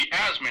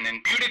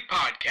and Budick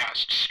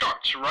podcast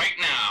starts right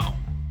now.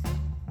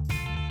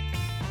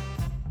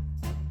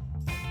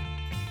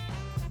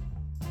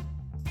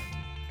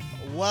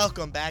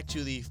 Welcome back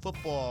to the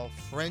Football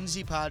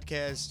Frenzy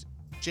podcast.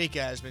 Jake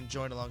Asman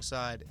joined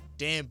alongside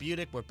Dan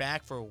Budick. We're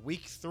back for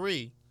week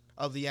 3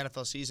 of the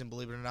NFL season,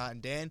 believe it or not.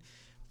 And Dan,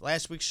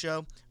 last week's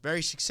show,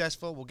 very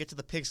successful. We'll get to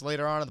the picks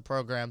later on in the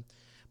program.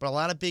 But a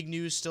lot of big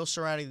news still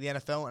surrounding the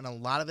NFL, and a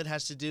lot of it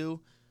has to do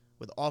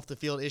with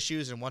off-the-field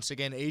issues. And once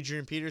again,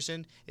 Adrian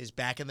Peterson is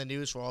back in the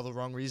news for all the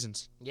wrong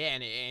reasons. Yeah,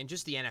 and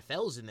just the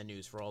NFL's in the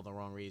news for all the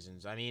wrong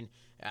reasons. I mean,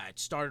 it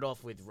started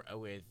off with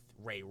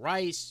Ray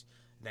Rice,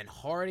 then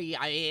Hardy.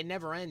 It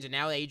never ends. And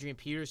now Adrian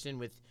Peterson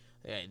with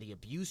the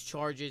abuse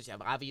charges.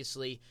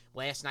 Obviously,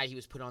 last night he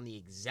was put on the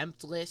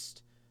exempt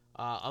list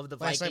of the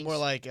Vikings. Last night more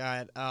like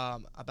at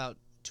about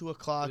 2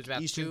 o'clock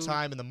Eastern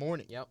time in the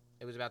morning. Yep.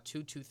 It was about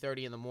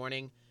 2:30 in the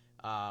morning.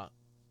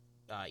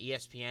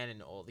 ESPN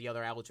and all the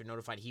other outlets are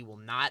notified he will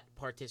not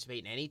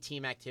participate in any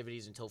team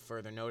activities until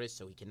further notice,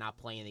 so he cannot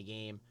play in the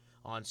game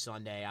on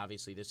Sunday,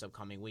 obviously this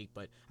upcoming week.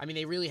 But, I mean,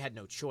 they really had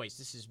no choice.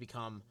 This has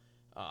become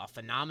a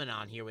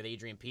phenomenon here with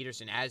Adrian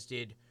Peterson, as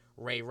did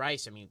Ray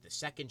Rice. I mean, the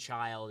second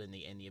child and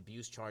the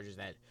abuse charges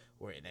that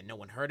no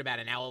one heard about,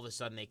 and now all of a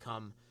sudden they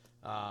come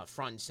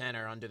front and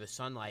center under the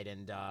sunlight.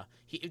 And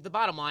the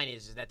bottom line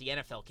is that the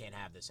NFL can't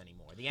have this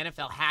anymore. The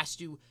NFL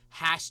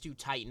has to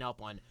tighten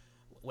up on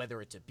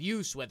whether it's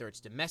abuse, whether it's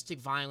domestic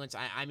violence.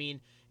 I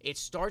mean, it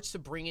starts to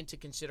bring into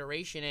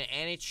consideration,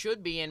 and it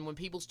should be. And when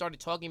people started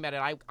talking about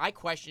it, I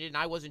questioned it, and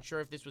I wasn't sure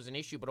if this was an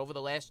issue. But over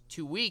the last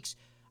 2 weeks,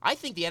 I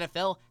think the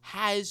NFL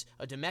has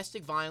a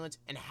domestic violence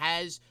and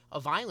has a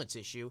violence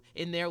issue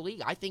in their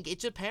league. I think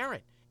it's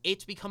apparent.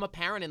 It's become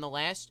apparent in the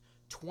last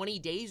 20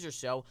 days or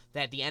so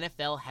that the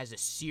NFL has a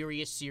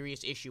serious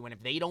issue. And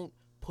if they don't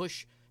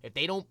push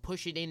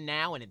it in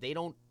now, and if they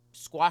don't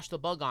squash the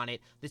bug on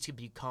it, this could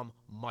become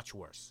much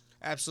worse.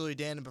 Absolutely,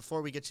 Dan. And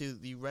before we get to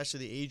the rest of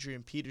the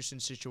Adrian Peterson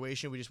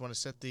situation, we just want to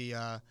set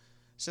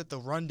the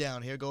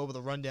rundown here, go over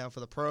the rundown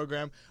for the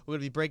program. We're going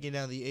to be breaking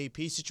down the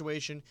AP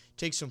situation,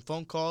 take some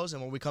phone calls,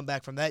 and when we come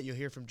back from that, you'll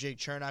hear from Jake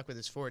Chernock with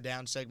his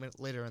 4-down segment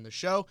later in the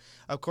show.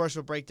 Of course,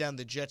 we'll break down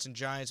the Jets and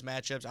Giants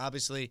matchups.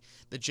 Obviously,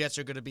 the Jets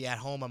are going to be at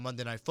home on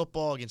Monday Night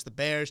Football against the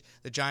Bears.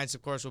 The Giants,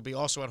 of course, will be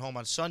also at home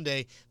on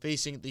Sunday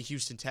facing the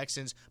Houston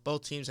Texans.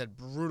 Both teams had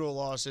brutal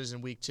losses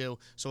in Week 2,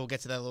 so we'll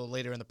get to that a little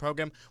later in the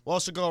program. We'll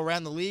also go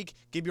around the league,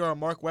 give you our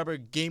Mark Webber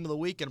Game of the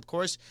Week, and, of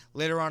course,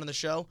 later on in the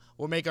show,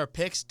 we'll make our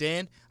picks.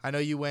 Dan, I know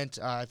you went,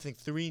 I think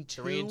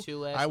 3-2.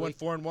 3-2 last I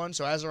week. went 4-1.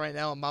 So as of right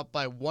now, I'm up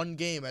by one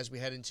game as we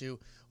head into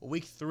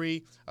week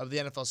 3 of the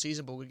NFL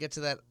season. But we'll get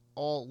to that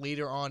all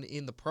later on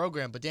in the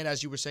program. But Dan,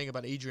 as you were saying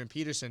about Adrian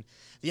Peterson,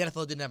 the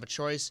NFL didn't have a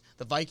choice.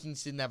 The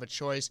Vikings didn't have a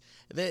choice.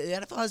 The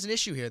NFL has an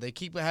issue here. They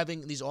keep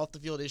having these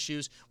off-the-field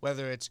issues,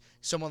 whether it's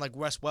someone like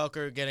Wes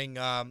Welker getting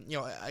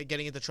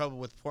into trouble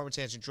with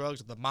performance-enhancing drugs,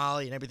 with the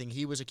Molly and everything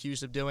he was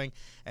accused of doing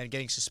and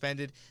getting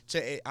suspended,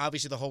 to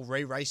obviously the whole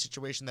Ray Rice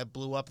situation that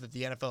blew up that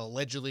the NFL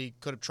allegedly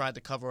could have tried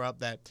to cover up,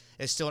 that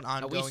is still an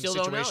ongoing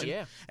situation. Don't know,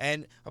 yeah.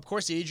 And, of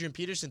course, the Adrian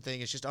Peterson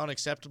thing is just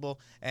unacceptable.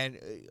 And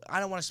I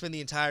don't want to spend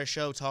the entire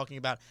show talking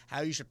about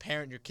how you should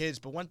parent your kids,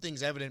 but one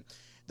thing's evident: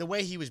 the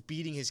way he was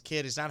beating his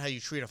kid is not how you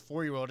treat a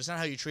 4-year-old. It's not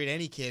how you treat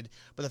any kid.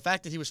 But the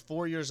fact that he was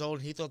 4 years old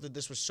and he thought that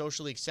this was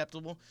socially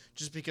acceptable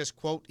just because,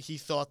 quote, he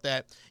thought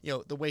that,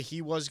 the way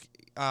he was,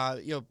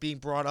 being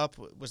brought up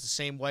was the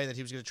same way that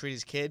he was going to treat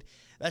his kid,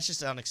 that's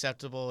just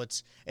unacceptable.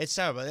 It's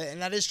terrible.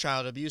 And that is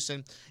child abuse.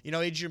 And,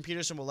 Adrian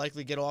Peterson will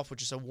likely get off with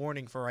just a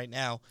warning for right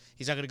now.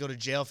 He's not going to go to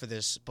jail for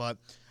this. But,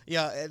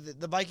 yeah,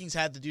 the Vikings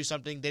had to do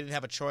something. They didn't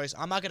have a choice.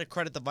 I'm not going to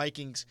credit the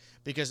Vikings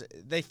because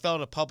they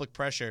felt a public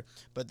pressure.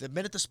 But the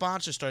minute the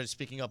sponsors started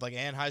speaking up, like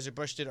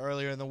Anheuser-Busch did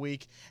earlier in the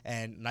week,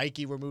 and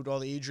Nike removed all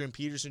the Adrian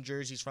Peterson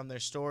jerseys from their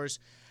stores,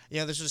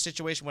 this was a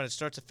situation when it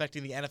starts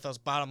affecting the NFL's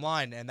bottom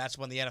line, and that's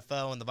when the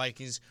NFL and the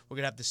Vikings were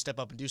going to have to step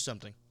up and do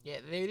something. Yeah,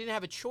 they didn't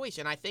have a choice,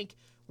 and I think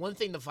one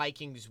thing the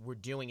Vikings were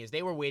doing is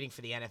they were waiting for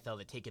the NFL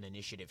to take an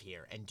initiative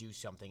here and do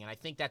something, and I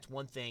think that's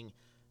one thing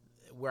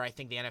where I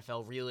think the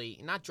NFL really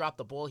not dropped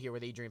the ball here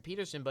with Adrian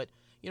Peterson, but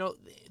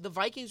the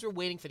Vikings were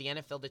waiting for the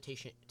NFL to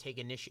take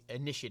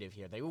initiative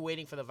here. They were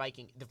waiting for the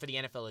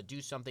NFL to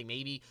do something,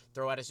 maybe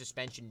throw out a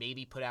suspension,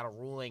 maybe put out a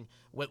ruling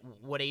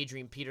what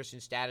Adrian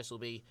Peterson's status will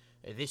be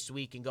this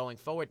week and going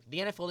forward. The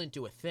NFL didn't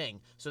do a thing,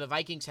 so the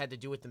Vikings had to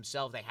do it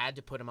themselves. They had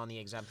to put him on the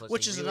exempt list.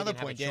 Which is another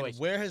point, Dan.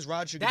 Where has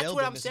Roger Goodell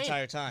been this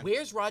entire time?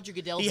 Where's Roger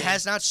Goodell been? He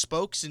has not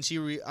spoke since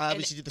he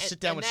obviously did the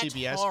sit-down with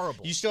CBS.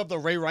 Horrible. You still have the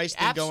Ray Rice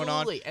thing going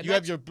on. And you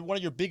have one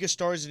of your biggest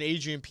stars in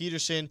Adrian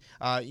Peterson,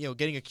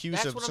 getting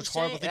accused of such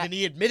horrible things. And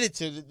he admitted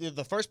to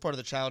the first part of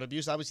the child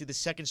abuse. Obviously, the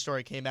second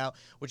story came out,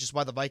 which is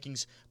why the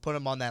Vikings put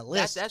him on that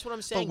list. That's what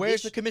I'm saying. But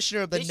where's the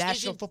commissioner of the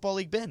National Football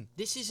League been?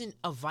 This isn't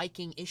a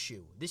Viking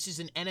issue. This is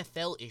an NFL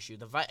issue.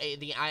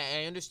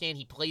 I understand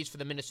he plays for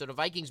the Minnesota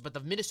Vikings, but the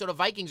Minnesota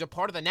Vikings are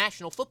part of the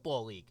National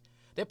Football League.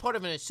 They're part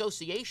of an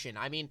association.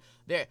 I mean,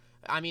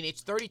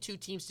 it's 32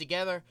 teams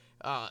together,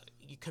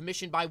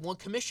 commissioned by one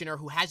commissioner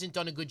who hasn't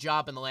done a good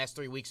job in the last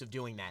 3 weeks of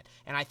doing that.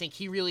 And I think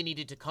he really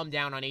needed to come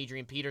down on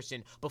Adrian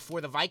Peterson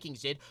before the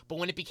Vikings did. But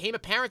when it became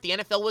apparent the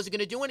NFL wasn't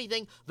going to do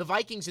anything, the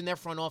Vikings in their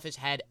front office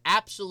had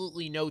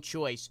absolutely no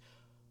choice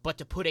but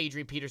to put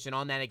Adrian Peterson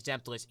on that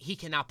exempt list. He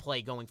cannot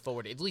play going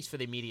forward, at least for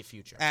the immediate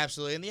future.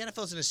 Absolutely. And the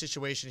NFL's in a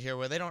situation here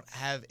where they don't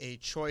have a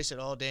choice at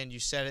all, Dan. You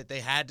said it.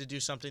 They had to do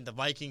something. The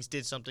Vikings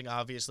did something,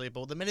 obviously.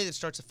 But the minute it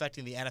starts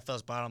affecting the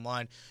NFL's bottom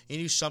line, you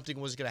knew something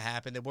was going to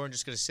happen. They weren't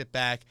just going to sit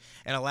back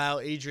and allow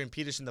Adrian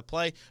Peterson to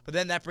play. But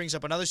then that brings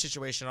up another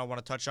situation I want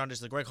to touch on, is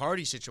the Greg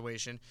Hardy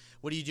situation.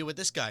 What do you do with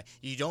this guy?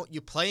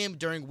 You play him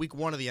during week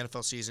 1 of the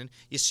NFL season.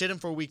 You sit him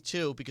for week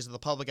 2 because of the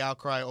public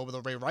outcry over the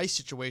Ray Rice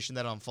situation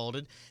that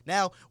unfolded.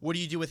 Now, what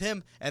do you do with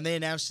him? And they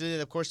announced today,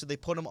 of course, that they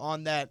put him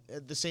on the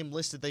same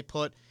list that they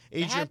put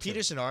Adrian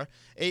Peterson on.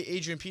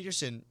 Adrian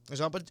Peterson is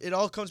on, but it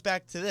all comes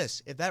back to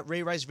this. If that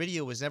Ray Rice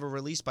video was never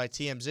released by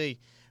TMZ,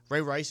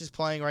 Ray Rice is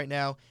playing right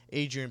now.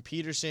 Adrian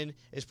Peterson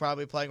is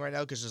probably playing right now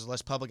because there's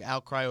less public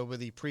outcry over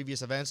the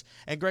previous events.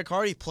 And Greg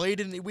Hardy played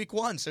in week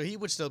 1, so he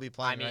would still be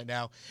playing right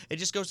now. It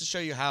just goes to show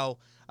you how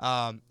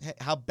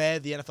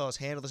bad the NFL has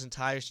handled this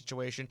entire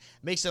situation.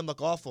 It makes them look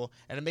awful,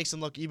 and it makes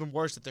them look even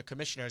worse that their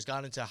commissioner has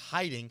gone into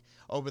hiding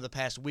over the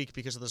past week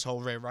because of this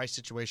whole Ray Rice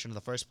situation in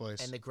the first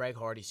place. And the Greg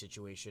Hardy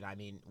situation, I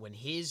mean, when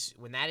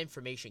that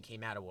information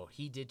came out of what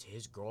he did to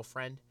his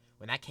girlfriend,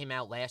 when that came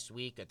out last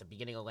week, at the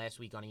beginning of last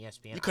week on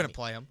ESPN, you couldn't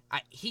play him.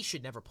 He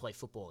should never play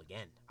football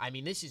again. I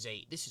mean, this is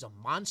a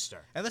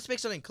monster. And let's make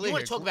something clear. You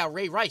want to talk about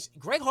Ray Rice?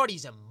 Greg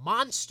Hardy's a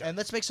monster. And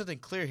let's make something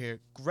clear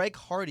here. Greg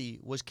Hardy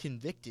was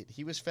convicted.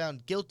 He was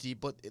found guilty,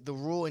 but the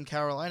rule in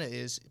Carolina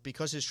is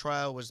because his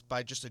trial was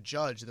by just a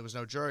judge, there was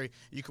no jury,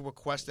 you can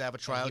request to have a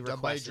trial done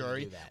by a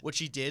jury, which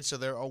he did. So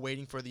they're all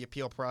waiting for the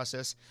appeal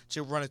process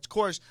to run its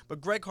course. But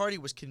Greg Hardy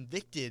was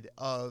convicted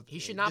of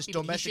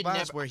domestic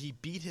violence where he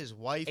beat his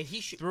wife,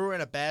 threw her in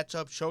a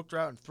bathtub, choked her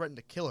out, and threatened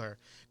to kill her.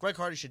 Greg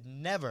Hardy should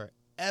never,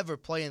 ever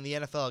play in the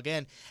NFL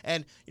again.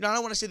 And, I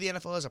don't want to say the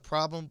NFL has a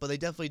problem, but they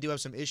definitely do have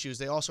some issues.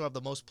 They also have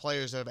the most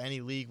players out of any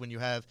league when you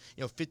have,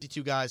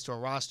 52 guys to a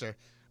roster.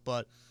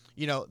 But,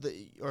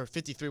 or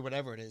 53,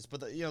 whatever it is. But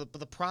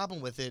the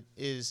problem with it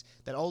is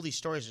that all these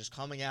stories are just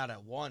coming out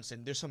at once,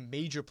 and there's some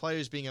major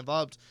players being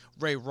involved.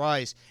 Ray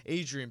Rice,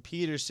 Adrian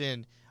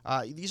Peterson.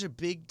 These are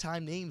big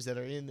time names that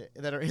are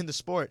in the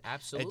sport.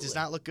 Absolutely, it does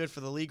not look good for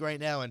the league right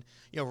now. And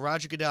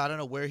Roger Goodell, I don't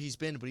know where he's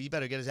been, but he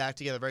better get his act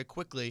together very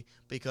quickly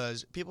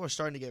because people are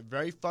starting to get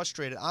very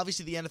frustrated.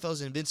 Obviously, the NFL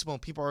is invincible,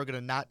 and people are going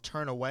to not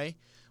turn away.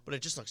 But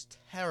it just looks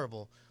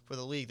terrible for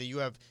the league that you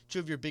have 2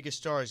 of your biggest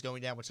stars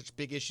going down with such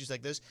big issues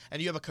like this,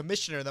 and you have a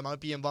commissioner that might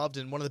be involved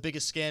in one of the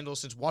biggest scandals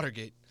since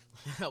Watergate.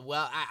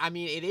 Well, I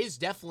mean, it is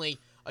definitely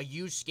a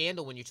huge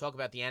scandal when you talk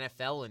about the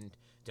NFL and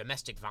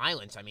domestic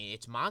violence. I mean,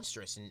 it's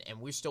monstrous, and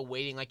we're still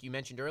waiting, like you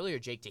mentioned earlier,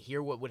 Jake, to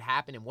hear what would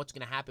happen and what's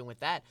going to happen with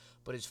that.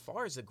 But as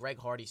far as the Greg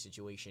Hardy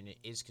situation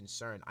is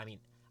concerned, I mean,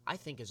 I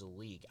think as a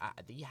league,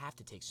 you have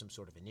to take some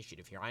sort of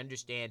initiative here. I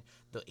understand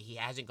that he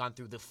hasn't gone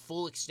through the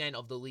full extent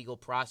of the legal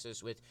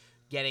process with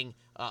getting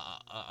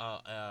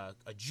a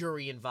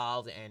jury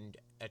involved and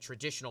a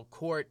traditional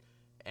court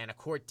and a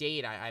court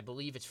date. I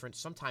believe it's for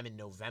sometime in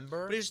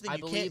November. But here's the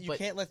thing, you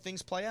can't let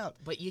things play out.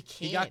 But you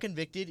can't. He got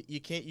convicted.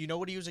 You can't. You know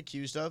what he was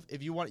accused of.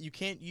 If you want, you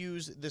can't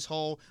use this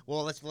whole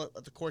let's let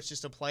the court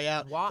system play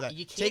out. Why?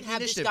 You can't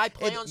have this guy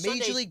play on Sundays.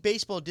 Major League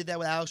Baseball did that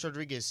with Alex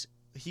Rodriguez.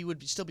 He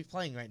would still be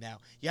playing right now.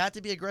 You have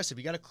to be aggressive.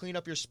 You got to clean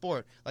up your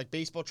sport, like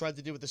baseball tried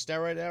to do with the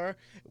steroid era,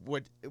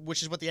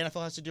 which is what the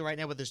NFL has to do right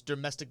now with this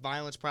domestic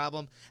violence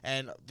problem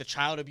and the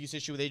child abuse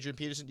issue with Adrian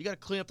Peterson. You got to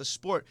clean up the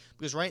sport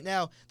because right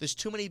now there's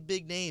too many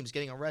big names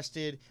getting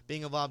arrested,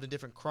 being involved in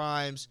different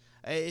crimes.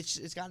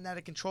 It's gotten out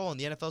of control, and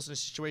the NFL's in a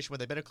situation where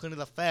they better clean it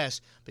up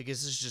fast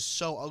because this is just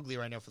so ugly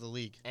right now for the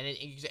league.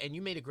 And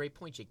you made a great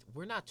point, Jake.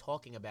 We're not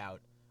talking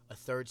about a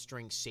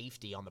third-string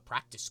safety on the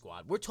practice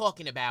squad. We're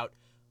talking about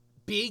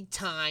big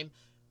time.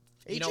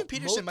 Adrian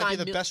Peterson might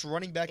be the best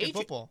running back in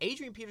football.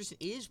 Adrian Peterson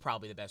is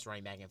probably the best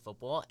running back in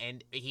football,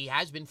 and he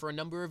has been for a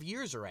number of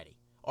years already,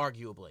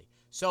 arguably.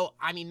 So,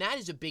 I mean, that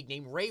is a big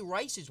name. Ray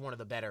Rice is one of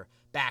the better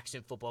backs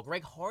in football.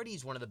 Greg Hardy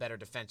is one of the better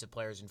defensive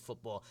players in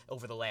football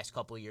over the last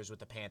couple of years with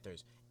the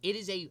Panthers. It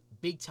is a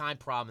big-time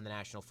problem in the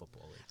National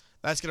Football League.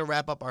 That's going to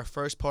wrap up our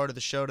first part of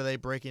the show today,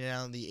 breaking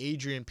down the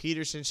Adrian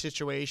Peterson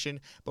situation.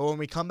 But when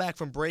we come back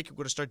from break, we're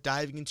going to start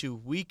diving into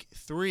Week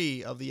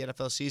 3 of the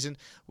NFL season.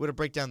 We're going to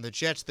break down the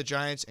Jets, the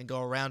Giants, and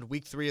go around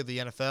Week 3 of the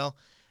NFL.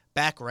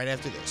 Back right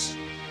after this.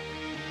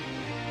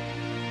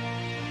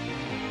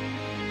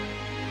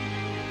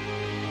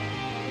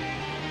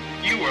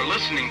 You are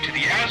listening to the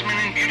Asman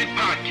and Muted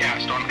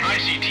podcast on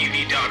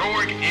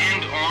ICTV.org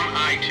and on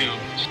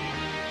iTunes.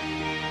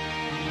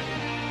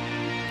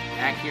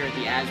 Back here at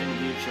the Asman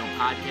and Muted Show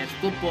podcast,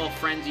 Football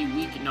Frenzy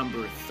week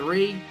number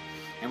 3.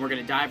 And we're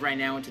going to dive right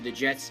now into the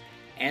Jets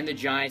and the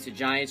Giants. The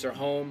Giants are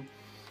home.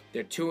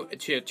 They're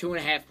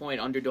 2.5 point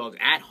underdogs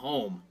at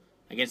home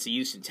against the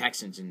Houston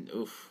Texans. And,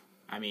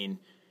 I mean,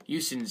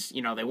 Houston's,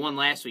 they won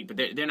last week, but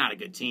they're not a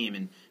good team,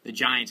 and the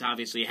Giants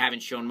obviously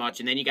haven't shown much.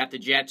 And then you got the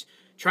Jets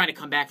trying to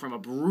come back from a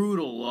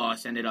brutal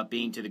loss, ended up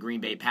being to the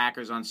Green Bay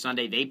Packers on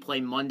Sunday. They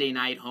play Monday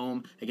night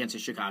home against the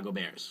Chicago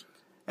Bears.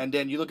 And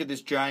then you look at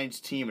this Giants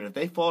team, and if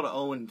they fall to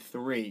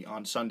 0-3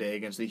 on Sunday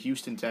against the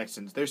Houston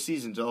Texans, their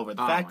season's over.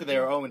 The fact that they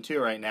are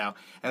 0-2 right now,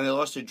 and they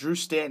lost to Drew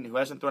Stanton, who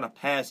hasn't thrown a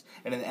pass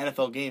in an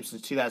NFL game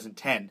since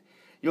 2010.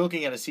 You're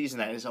looking at a season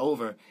that is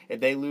over if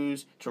they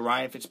lose to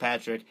Ryan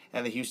Fitzpatrick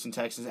and the Houston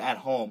Texans at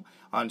home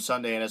on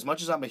Sunday. And as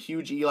much as I'm a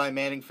huge Eli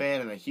Manning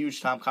fan and a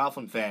huge Tom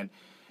Coughlin fan,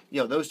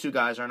 those two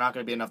guys are not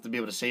going to be enough to be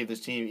able to save this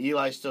team.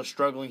 Eli's still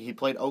struggling. He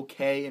played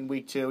okay in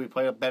Week 2. He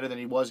played better than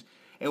he was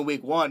in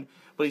Week 1.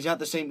 But he's not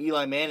the same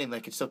Eli Manning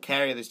that can still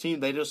carry this team.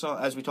 They just,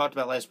 as we talked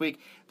about last week,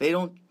 they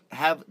don't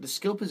have the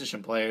skill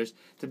position players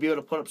to be able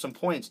to put up some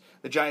points.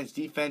 The Giants'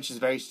 defense is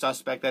very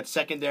suspect. That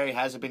secondary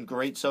hasn't been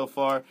great so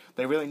far.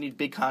 They really need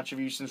big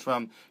contributions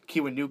from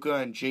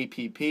Kiwanuka and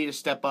JPP to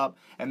step up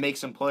and make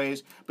some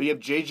plays. But you have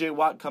J.J.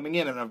 Watt coming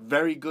in and a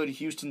very good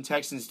Houston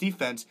Texans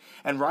defense.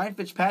 And Ryan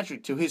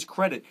Fitzpatrick, to his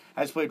credit,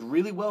 has played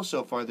really well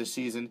so far this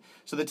season.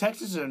 So the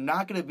Texans are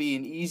not going to be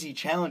an easy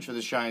challenge for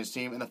this Giants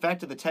team. And the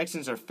fact that the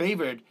Texans are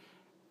favored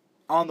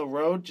on the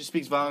road just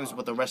speaks volumes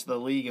about the rest of the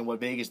league and what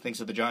Vegas thinks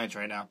of the Giants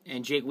right now.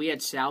 And, Jake, we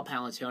had Sal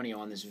Palantonio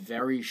on this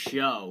very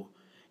show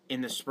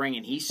in the spring,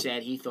 and he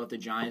said he thought the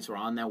Giants were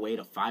on their way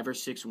to 5 or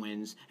 6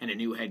 wins and a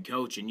new head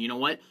coach. And you know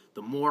what?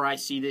 The more I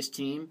see this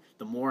team,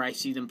 the more I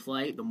see them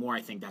play, the more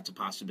I think that's a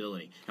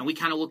possibility. And we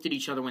kind of looked at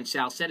each other when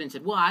Sal said it and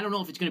said, well, I don't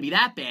know if it's going to be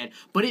that bad,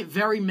 but it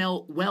very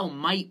well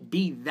might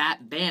be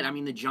that bad. I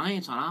mean, the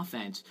Giants on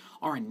offense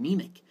are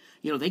anemic.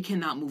 They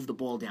cannot move the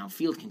ball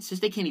downfield.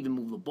 They can't even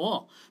move the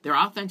ball. Their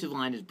offensive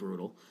line is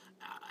brutal.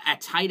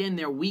 At tight end,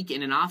 they're weak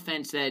in an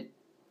offense that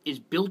is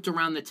built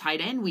around the tight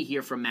end. We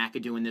hear from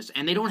McAdoo in this,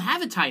 and they don't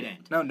have a tight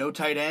end. No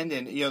tight end,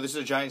 and this is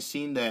a Giants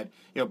team that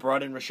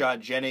brought in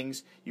Rashad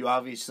Jennings. You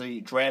obviously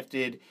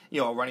drafted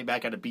a running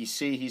back out of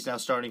BC. He's now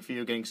starting for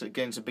you, getting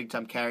some big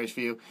time carries for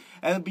you.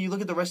 But you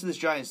look at the rest of this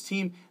Giants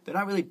team; they're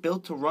not really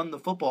built to run the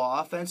football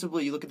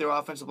offensively. You look at their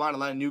offensive line; a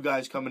lot of new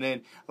guys coming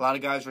in, a lot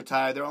of guys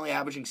retired. They're only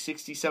averaging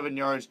 67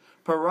 yards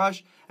per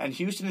rush, and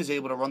Houston is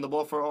able to run the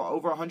ball for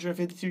over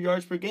 152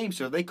 yards per game.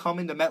 So if they come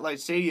into MetLife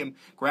Stadium,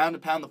 ground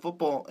and pound the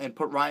football, and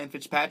put Ryan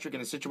Fitzpatrick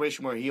in a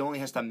situation where he only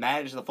has to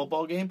manage the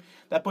football game,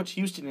 that puts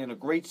Houston in a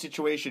great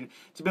situation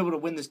to be able to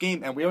win this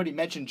game. And we already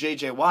mentioned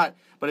J.J. Watt,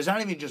 but it's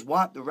not even just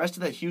Watt. The rest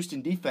of that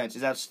Houston defense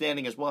is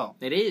outstanding as well.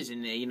 It is,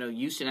 and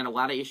Houston had a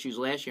lot of issues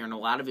last year, and a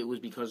lot of it was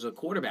because of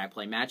quarterback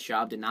play. Matt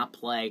Schaub did not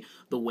play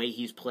the way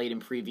he's played in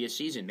previous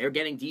season. They're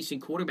getting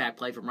decent quarterback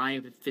play from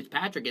Ryan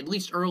Fitzpatrick, at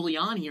least early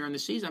on here in the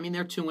season. I mean,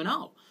 they're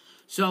 2-0.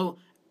 So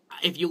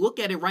if you look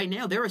at it right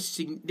now, they're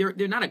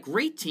not a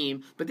great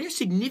team, but they're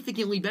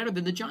significantly better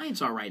than the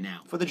Giants are right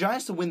now. For the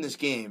Giants to win this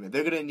game,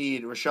 they're going to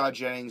need Rashad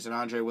Jennings and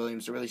Andre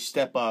Williams to really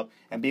step up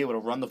and be able to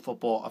run the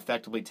football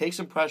effectively, take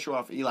some pressure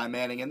off Eli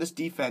Manning, and this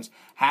defense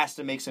has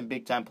to make some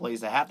big-time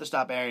plays. They have to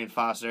stop Arian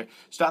Foster,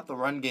 stop the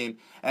run game,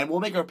 and we'll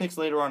make our picks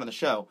later on in the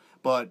show.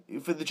 But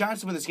for the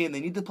Giants to win this game,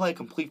 they need to play a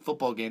complete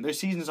football game. Their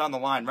season's on the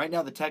line. Right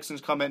now, the Texans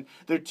come in.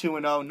 They're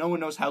 2-0. No one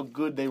knows how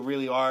good they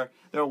really are.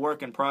 They're a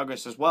work in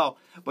progress as well.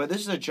 But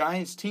this is a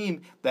Giants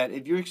team that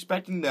if you're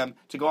expecting them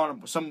to go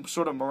on some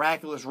sort of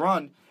miraculous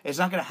run, it's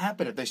not going to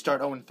happen if they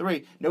start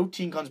 0-3. No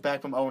team comes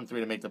back from 0-3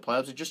 to make the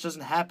playoffs. It just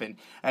doesn't happen.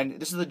 And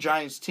this is the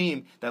Giants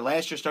team that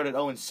last year started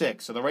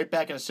 0-6. So they're right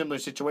back in a similar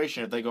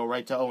situation if they go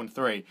right to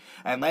 0-3.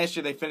 And last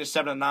year they finished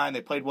 7-9.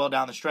 They played well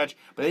down the stretch,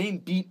 but they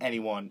didn't beat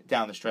anyone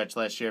down the stretch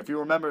last year. If you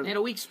remember, they had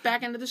a week's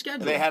back into the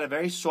schedule. They had a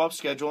very soft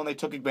schedule, and they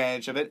took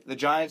advantage of it. The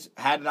Giants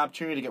had an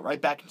opportunity to get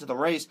right back into the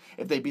race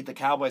if they beat the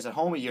Cowboys at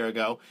home a year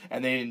ago,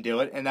 and they didn't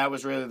do it. And that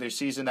was really their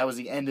season. That was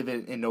the end of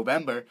it in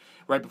November,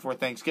 right before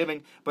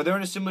Thanksgiving. But they're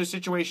in a similar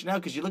situation now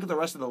because you look at the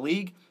rest of the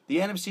league, the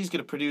NFC is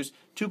going to produce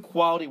 2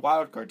 quality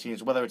wildcard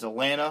teams, whether it's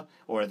Atlanta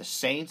or the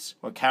Saints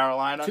or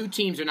Carolina. 2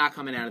 teams are not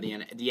coming out of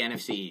the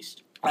NFC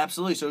East.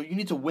 Absolutely. So you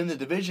need to win the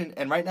division,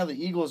 and right now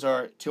the Eagles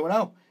are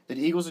 2-0. The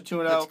Eagles are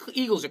 2-0. The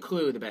Eagles are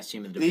clearly the best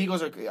team in the division. The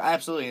Eagles are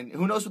absolutely, and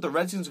who knows what the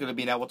Redskins are going to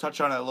be now. We'll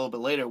touch on it a little bit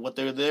later, what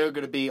they're going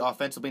to be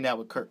offensively now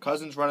with Kirk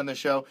Cousins running the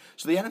show.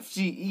 So the NFC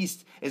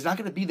East is not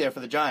going to be there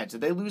for the Giants.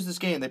 If they lose this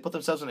game, they put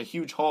themselves in a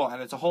huge hole,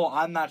 and it's a hole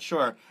I'm not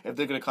sure if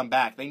they're going to come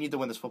back. They need to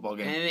win this football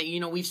game.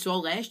 And, we saw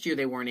last year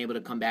they weren't able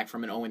to come back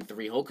from an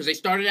 0-3 hole because they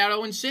started out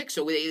 0-6.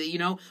 So,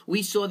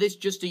 we saw this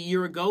just a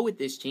year ago with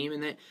this team,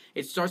 and that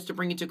it starts to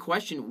bring into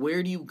question,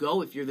 where do you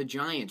go if you're the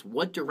Giants?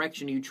 What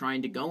direction are you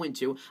trying to go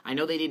into? I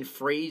know they didn't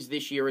phrase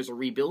this year as a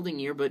rebuilding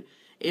year, but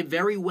it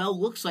very well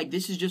looks like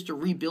this is just a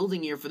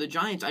rebuilding year for the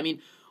Giants. I mean,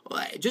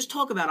 just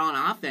talk about on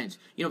offense.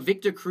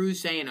 Victor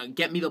Cruz saying,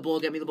 get me the ball,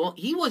 get me the ball.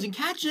 He wasn't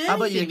catching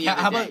anything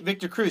How about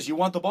Victor Cruz? You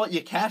want the ball,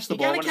 you catch the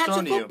ball when it's thrown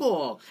to you. You gotta catch the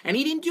football. And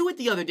he didn't do it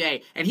the other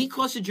day. And he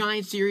cost the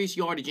Giants serious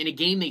yardage in a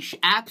game they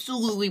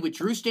absolutely, with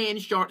Drew Stanton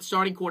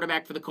starting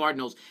quarterback for the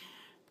Cardinals,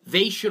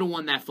 they should have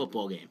won that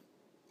football game.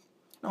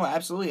 No,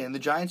 absolutely. And the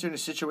Giants are in a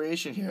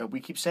situation here.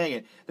 We keep saying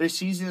it. Their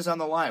season is on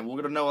the line. We're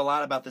going to know a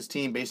lot about this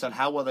team based on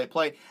how well they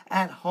play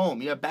at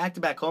home. You have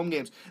back-to-back home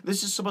games.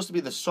 This is supposed to be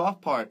the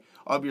soft part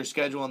of your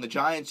schedule, and the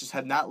Giants just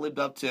have not lived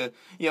up to,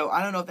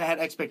 I don't know if they had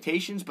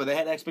expectations, but they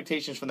had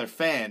expectations from their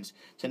fans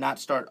to not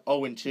start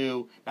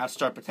 0-2, not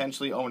start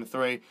potentially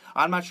 0-3.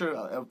 I'm not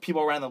sure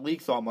people around the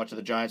league thought much of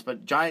the Giants,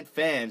 but Giant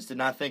fans did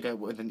not think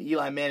with an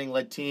Eli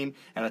Manning-led team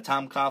and a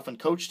Tom Coughlin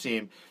coach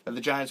team that the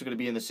Giants were going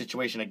to be in this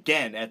situation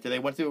again after they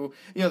went through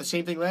the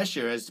same thing last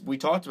year as we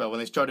talked about when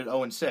they started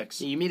 0-6.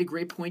 Yeah, you made a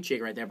great point,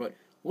 Jake, right there. But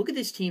look at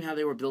this team, how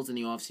they were built in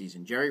the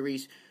offseason. Jerry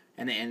Reese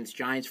and the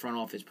Giants front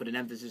office put an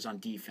emphasis on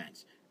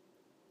defense.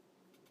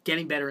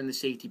 Getting better in the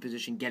safety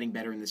position, getting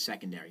better in the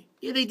secondary.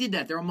 Yeah, they did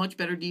that. They're a much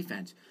better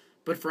defense.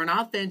 But for an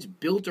offense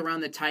built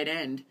around the tight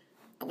end,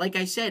 like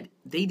I said,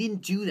 they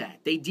didn't do that.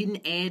 They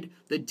didn't add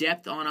the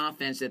depth on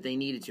offense that they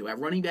needed to. At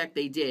running back,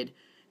 they did.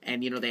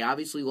 And, they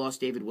obviously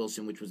lost David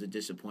Wilson, which was a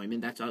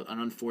disappointment. That's an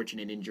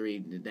unfortunate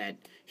injury that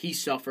he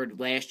suffered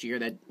last year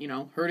that,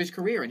 hurt his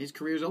career, and his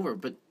career's over.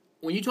 But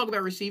when you talk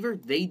about receiver,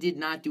 they did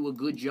not do a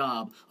good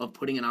job of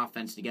putting an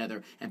offense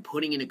together and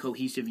putting in a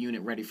cohesive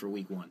unit ready for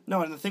week one.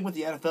 No, and the thing with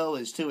the NFL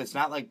is, too, it's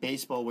not like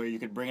baseball where you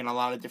could bring in a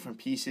lot of different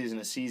pieces in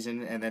a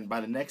season, and then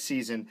by the next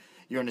season,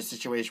 you're in a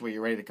situation where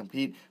you're ready to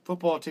compete.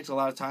 Football takes a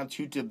lot of time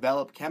to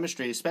develop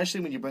chemistry,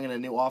 especially when you bring in a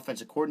new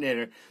offensive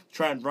coordinator to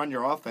try and run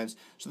your offense.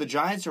 So the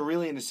Giants are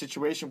really in a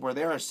situation where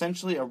they're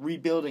essentially a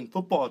rebuilding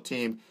football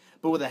team,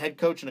 but with a head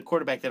coach and a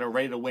quarterback that are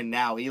ready to win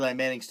now. Eli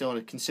Manning still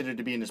considered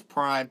to be in his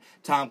prime.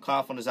 Tom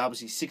Coughlin is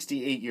obviously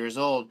 68 years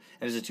old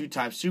and is a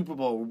two-time Super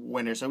Bowl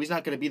winner, so he's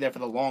not going to be there for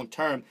the long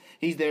term.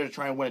 He's there to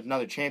try and win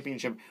another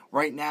championship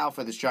right now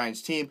for this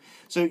Giants team.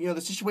 So,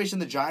 the situation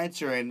the Giants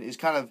are in is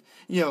kind of,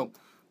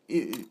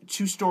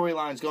 two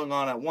storylines going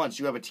on at once.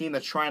 You have a team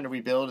that's trying to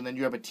rebuild, and then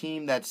you have a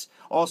team that's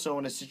also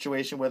in a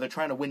situation where they're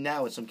trying to win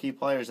now with some key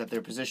players at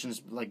their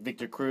positions like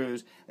Victor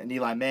Cruz and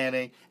Eli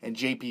Manning and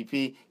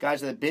JPP,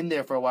 guys that have been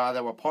there for a while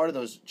that were part of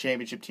those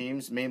championship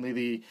teams,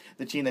 mainly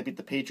the team that beat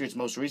the Patriots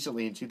most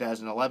recently in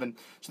 2011.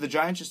 So the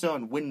Giants are still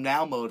in win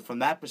now mode from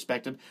that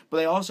perspective, but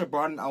they also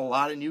brought in a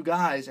lot of new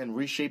guys and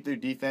reshaped their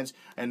defense,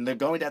 and they're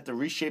going to have to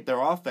reshape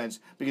their offense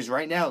because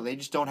right now they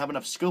just don't have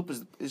enough skill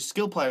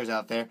players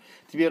out there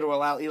to be able to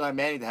allow Eli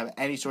Manning to have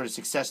any sort of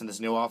success in this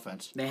new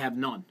offense. They have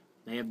none.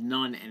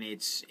 And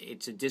it's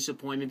a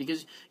disappointment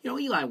because,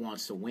 Eli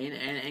wants to win,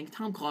 and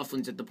Tom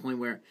Coughlin's at the point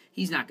where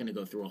he's not going to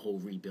go through a whole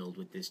rebuild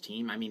with this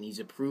team. I mean, he's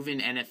a proven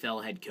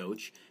NFL head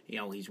coach.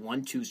 He's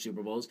won 2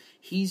 Super Bowls.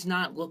 He's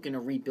not looking to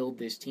rebuild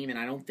this team, and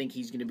I don't think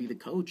he's going to be the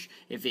coach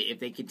if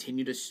they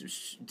continue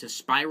to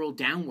spiral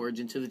downwards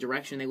into the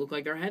direction they look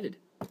like they're headed.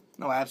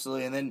 No,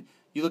 absolutely. And then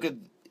you look at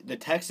the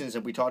Texans,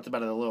 and we talked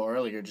about it a little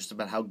earlier, just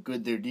about how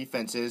good their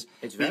defense is.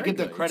 It's very good.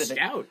 It's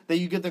stout.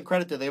 You give them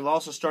credit that they've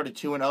also started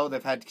 2-0.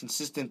 They've had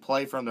consistent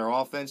play from their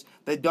offense.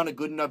 They've done a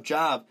good enough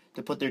job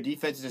to put their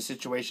defense in a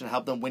situation to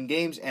help them win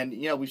games. And,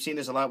 we've seen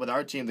this a lot with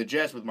our team, the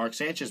Jets, with Mark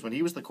Sanchez when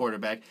he was the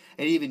quarterback,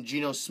 and even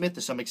Geno Smith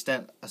to some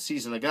extent a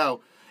season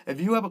ago. If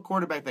you have a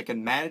quarterback that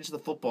can manage the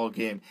football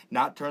game,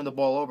 not turn the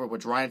ball over,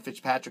 which Ryan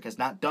Fitzpatrick has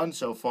not done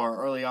so far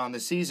early on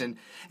this season,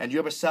 and you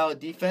have a solid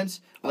defense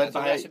led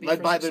by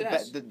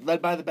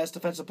the best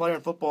defensive player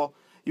in football,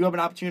 you have an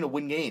opportunity to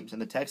win games.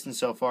 And the Texans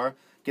so far,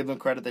 give them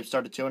credit, they've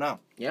started 2-0.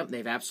 Yep,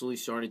 they've absolutely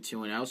started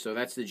 2-0. So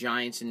that's the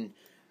Giants and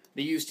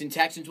the Houston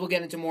Texans. We'll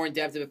get into more in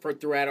depth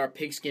throughout our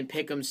Pigskin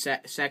Pick'em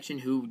section,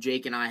 who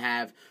Jake and I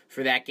have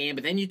for that game.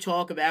 But then you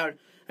talk about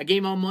a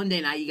game on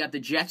Monday night. You got the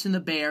Jets and the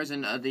Bears,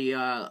 and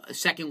the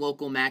second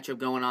local matchup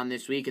going on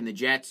this week. And the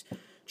Jets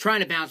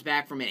trying to bounce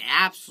back from an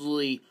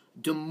absolutely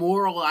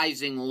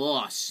demoralizing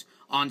loss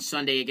on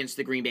Sunday against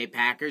the Green Bay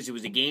Packers. It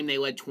was a game they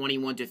led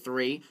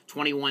 21-3,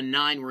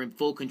 21-9. Were in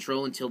full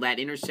control until that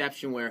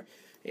interception where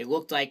it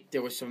looked like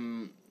there was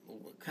some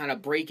kind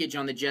of breakage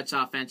on the Jets'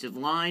 offensive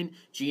line.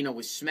 Geno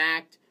was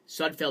smacked.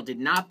 Sudfeld did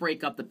not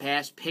break up the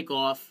pass, pick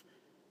off.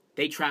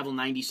 They travel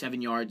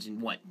 97 yards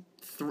in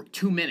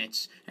 2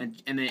 minutes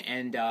and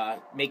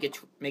make it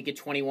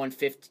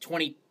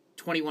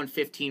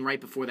 21-15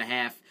 right before the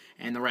half,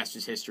 and the rest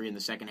is history in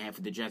the second half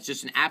of the Jets.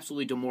 Just an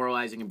absolutely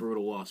demoralizing and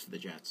brutal loss for the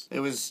Jets. It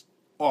was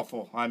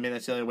awful. I mean,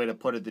 that's the only way to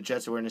put it. The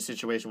Jets were in a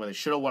situation where they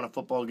should have won a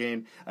football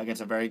game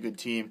against a very good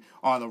team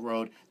on the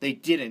road. They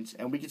didn't,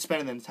 and we could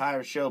spend an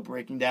entire show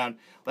breaking down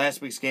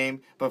last week's game,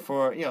 but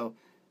for,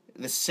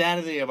 the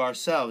sanity of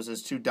ourselves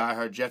as 2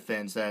 diehard Jet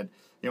fans that,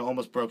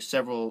 almost broke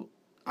several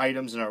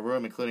items in our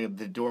room, including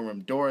the dorm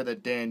room door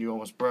that Dan, you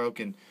almost broke,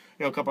 and,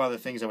 a couple other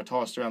things that were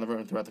tossed around the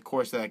room throughout the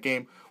course of that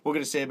game. We're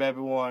going to save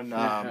everyone,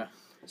 the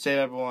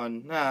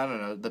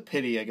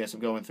pity, I guess, of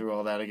going through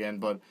all that again,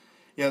 but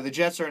the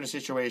Jets are in a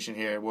situation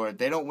here where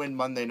they don't win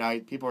Monday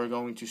night, people are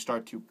going to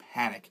start to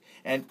panic.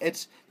 And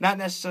it's not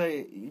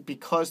necessarily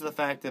because of the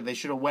fact that they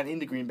should have went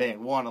into Green Bay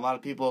and won. A lot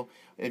of people,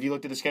 if you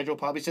looked at the schedule,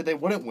 probably said they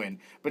wouldn't win.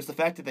 But it's the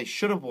fact that they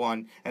should have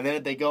won, and then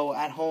if they go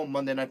at home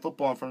Monday Night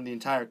Football in front of the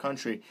entire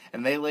country,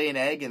 and they lay an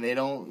egg and they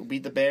don't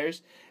beat the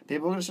Bears,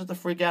 people are going to start to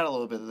freak out a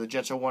little bit that the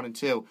Jets are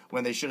 1-2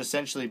 when they should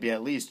essentially be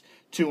at least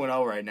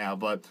 2-0 right now.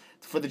 But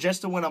for the Jets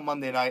to win on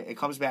Monday night, it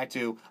comes back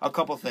to a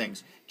couple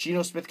things.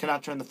 Geno Smith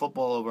cannot turn the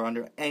football over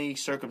under any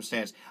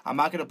circumstance. I'm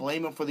not going to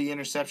blame him for the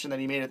interception that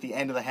he made at the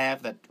end of the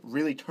half that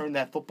really turned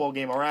that football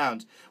game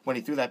around when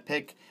he threw that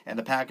pick and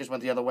the Packers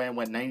went the other way and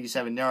went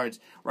 97 yards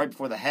right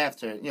before the half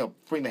to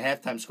bring the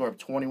halftime score of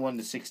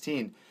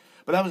 21-16.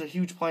 But that was a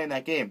huge play in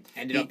that game.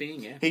 Ended up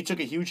being, yeah. He took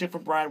a huge hit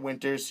from Brian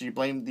Winters, so you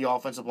blame the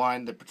offensive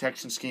line, the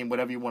protection scheme,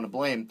 whatever you want to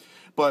blame.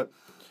 But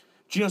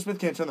Geno Smith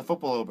can't turn the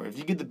football over. If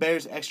you give the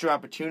Bears extra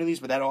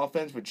opportunities with that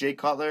offense, with Jay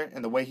Cutler,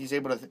 and the way he's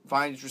able to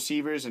find his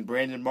receivers, and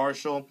Brandon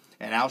Marshall,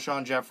 and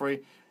Alshon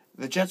Jeffrey,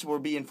 the Jets will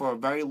be in for a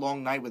very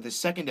long night with the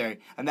secondary.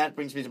 And that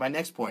brings me to my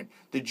next point.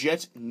 The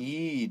Jets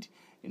need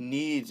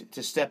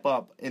to step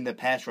up in the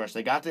pass rush.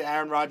 They got to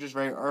Aaron Rodgers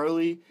very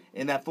early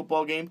in that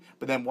football game,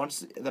 but then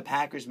once the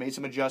Packers made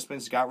some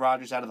adjustments, got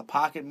Rodgers out of the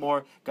pocket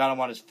more, got him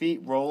on his feet,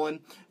 rolling,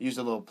 used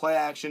a little play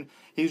action,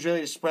 he was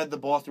ready to spread the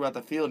ball throughout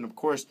the field, and of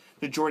course,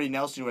 the Jordy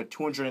Nelson who had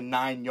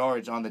 209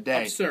 yards on the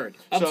day. Absurd.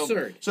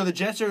 So the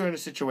Jets are in a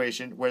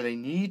situation where they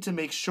need to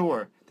make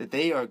sure that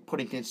they are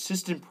putting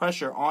consistent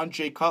pressure on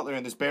Jay Cutler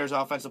and this Bears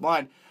offensive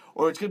line,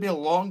 or it's going to be a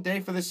long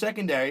day for the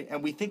secondary,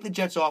 and we think the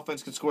Jets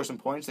offense could score some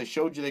points. They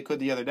showed you they could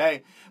the other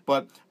day,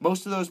 but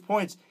most of those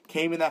points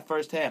came in that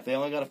first half. They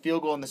only got a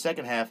field goal in the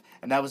second half,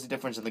 and that was the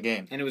difference in the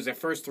game. And it was their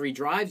first 3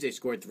 drives. They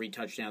scored 3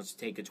 touchdowns to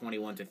take a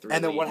 21-3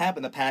 And then lead. what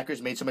happened? The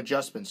Packers made some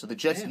adjustments, so the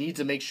Jets need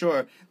to make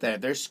sure that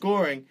if they're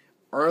scoring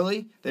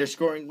early, they're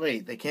scoring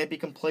late. They can't be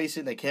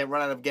complacent. They can't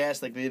run out of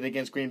gas like they did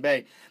against Green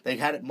Bay. They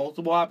had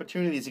multiple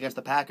opportunities against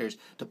the Packers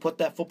to put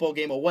that football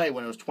game away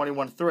when it was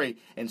 21-3.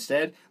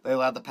 Instead, they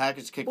allowed the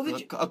Packers to kick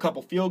a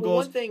couple field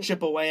goals,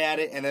 chip away at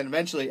it, and then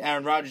eventually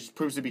Aaron Rodgers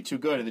proves to be too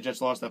good, and the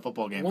Jets lost that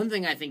football game. One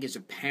thing I think is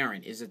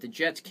apparent is that the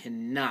Jets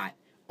cannot,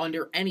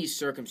 under any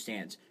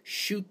circumstance,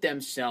 shoot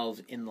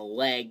themselves in the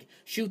leg,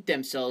 shoot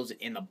themselves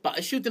in the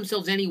butt, shoot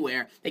themselves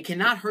anywhere. They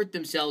cannot hurt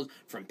themselves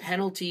from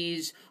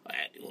penalties,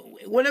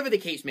 whatever the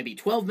case may be.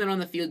 12 men on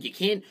the field,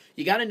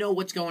 you got to know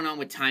what's going on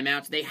with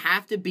timeouts. They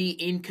have to be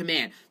in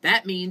command.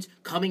 That means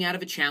coming out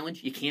of a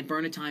challenge, you can't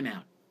burn a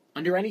timeout.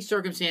 Under any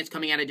circumstance,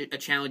 coming out of a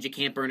challenge, you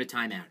can't burn a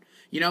timeout.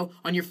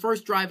 On your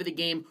first drive of the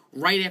game,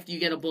 right after you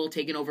get a ball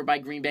taken over by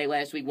Green Bay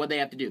last week, what'd they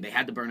have to do? They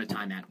had to burn a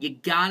timeout. You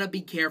gotta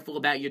be careful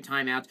about your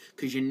timeouts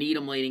because you need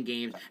them late in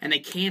games, and they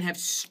can't have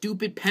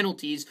stupid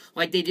penalties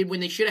like they did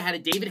when they should have had a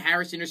David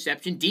Harris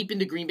interception deep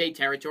into Green Bay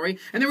territory,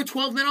 and there were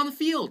 12 men on the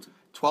field.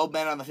 12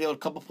 men on the field, a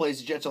couple plays,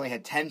 the Jets only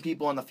had 10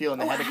 people on the field,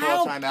 and they had to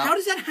call a timeout. How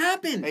does that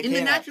happen in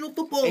the National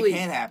Football League? It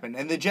can't happen.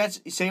 And the Jets,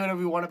 say whatever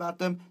you want about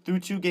them, through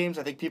 2 games,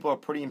 I think people are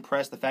pretty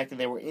impressed the fact that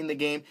they were in the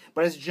game.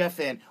 But as a Jet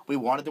fan, we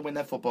wanted to win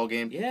that football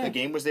game. Yeah, the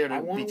game was there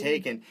to be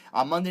taken.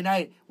 On Monday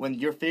night, when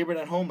you're favored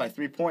at home by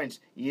 3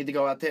 points, you need to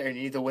go out there and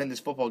you need to win this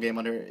football game.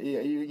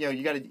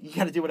 You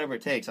got to do whatever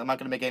it takes. I'm not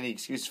going to make any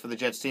excuses for the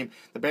Jets team.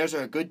 The Bears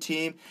are a good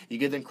team. You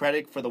give them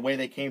credit for the way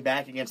they came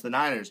back against the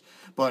Niners.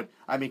 But,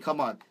 I mean, come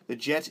on. The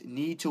Jets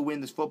need to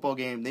win this football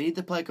game. They need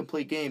to play a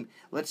complete game.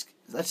 Let's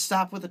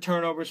stop with the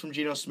turnovers from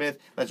Geno Smith.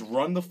 Let's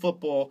run the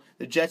football.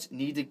 The Jets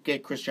need to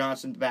get Chris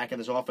Johnson back in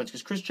this offense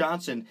because Chris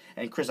Johnson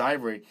and Chris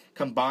Ivory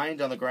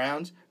combined on the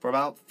ground for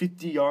about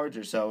 50 yards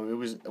or so. It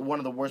was one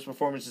of the worst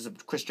performances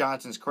of Chris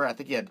Johnson's career. I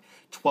think he had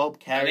 12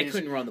 carries. And they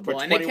couldn't run the ball.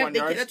 For And 21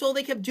 yards. that's all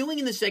they kept doing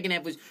in the second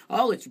half was,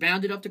 it's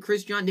rounded up to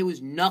Chris Johnson. There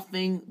was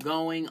nothing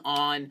going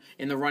on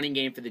in the running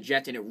game for the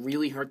Jets, and it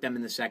really hurt them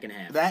in the second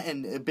half. That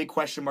and a big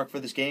question mark for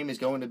this game is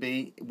going to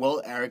be,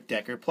 will Eric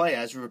Decker play?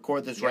 As we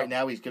record this right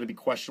now, he's going to be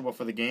questionable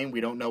for the game.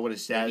 We don't know what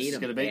his status is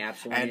going to be.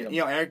 And,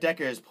 Eric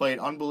Decker has played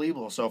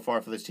unbelievable so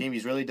far for this team.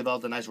 He's really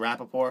developed a nice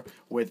rapport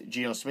with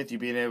Geno Smith.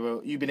 You've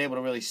been able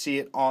to really see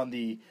it on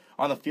the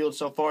field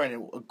so far,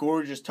 and a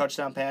gorgeous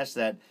touchdown pass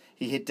that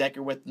he hit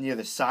Decker with near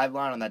the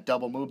sideline on that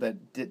double move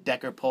that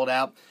Decker pulled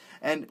out.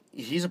 And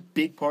he's a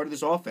big part of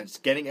this offense.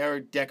 Getting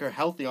Eric Decker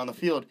healthy on the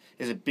field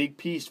is a big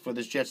piece for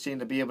this Jets team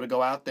to be able to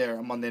go out there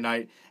on Monday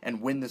night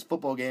and win this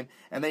football game.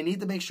 And they need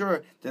to make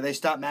sure that they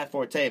stop Matt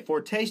Forte. If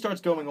Forte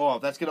starts going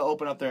off, that's going to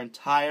open up their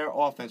entire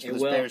offense for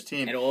this Bears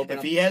team.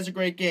 If he has a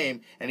great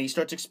game and he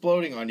starts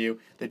exploding on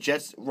you, the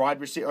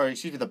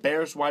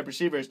Bears wide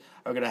receivers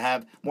are going to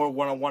have more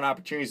one-on-one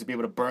opportunities to be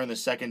able to burn the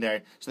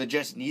secondary. So the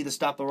Jets need to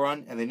stop the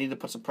run, and they need to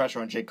put some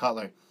pressure on Jay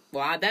Cutler.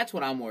 Well, that's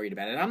what I'm worried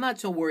about. And I'm not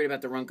so worried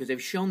about the run because they've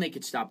shown they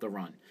could stop the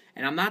run.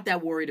 And I'm not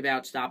that worried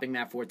about stopping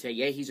Matt Forte.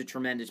 Yeah, he's a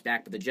tremendous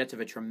back, but the Jets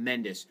have a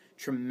tremendous,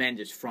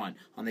 tremendous front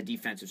on the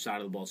defensive side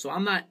of the ball. So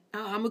I'm a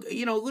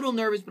little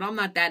nervous, but I'm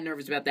not that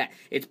nervous about that.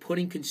 It's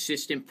putting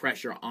consistent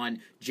pressure on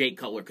Jay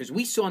Cutler because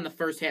we saw in the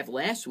first half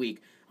last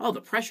week, the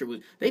pressure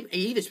was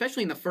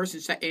especially in the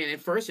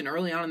first and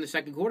early on in the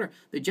second quarter.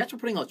 The Jets were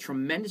putting a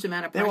tremendous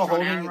amount of pressure on Aaron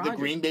Rodgers. They were holding the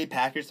Green Bay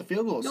Packers to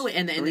field goals. No,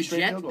 and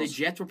the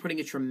Jets were putting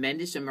a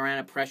tremendous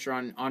amount of pressure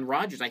on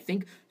Rodgers. I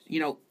think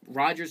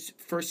Rodgers'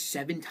 first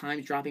 7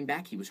 times dropping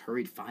back, he was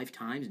hurried 5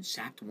 times and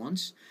sacked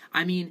once.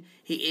 I mean,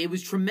 it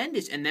was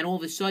tremendous. And then all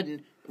of a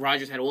sudden,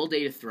 Rodgers had all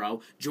day to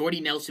throw.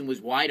 Jordy Nelson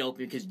was wide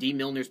open because D.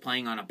 Milner's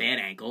playing on a bad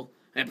ankle.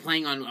 and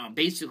playing on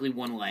basically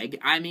one leg.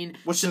 I mean,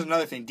 which is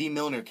another thing. D.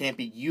 Milner can't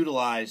be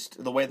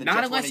utilized the way the not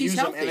Jets unless want to he's use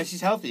him healthy. unless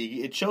he's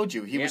healthy. It showed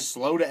you he was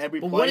slow to every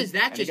But play. what does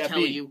that and he just got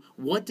tell beat. you?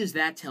 What does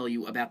that tell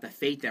you about the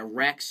faith that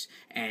Rex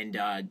and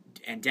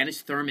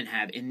Dennis Thurman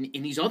have in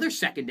these other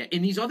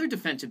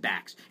defensive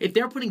backs? If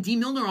they're putting D.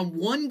 Milner on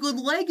one good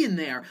leg in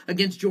there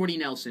against Jordy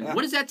Nelson,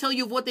 what does that tell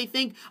you of what they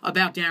think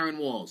about Darren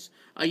Walls?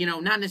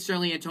 Not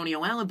necessarily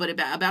Antonio Allen, but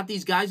about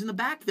these guys in the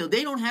backfield.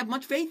 They don't have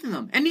much faith in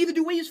them, and neither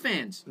do we as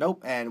fans.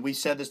 Nope, and we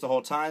said this the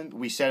whole time.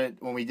 We said it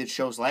when we did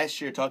shows last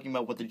year talking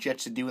about what the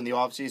Jets should do in the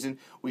offseason.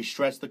 We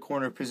stressed the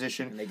corner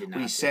position. And they did not.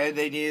 We said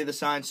they needed to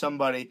sign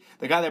somebody.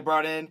 The guy they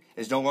brought in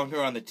is no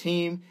longer on the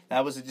team.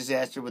 That was a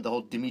disaster with the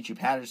whole Demetri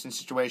Patterson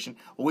situation.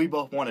 We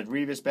both wanted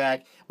Revis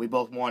back. We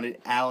both wanted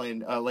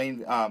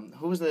Lane.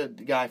 Who was the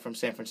guy from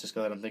San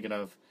Francisco that I'm thinking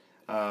of?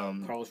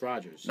 Carlos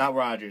Rogers. Not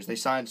Rogers. They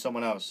signed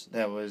someone else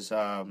that was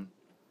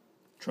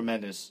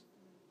tremendous.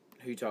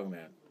 Who are you talking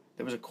about?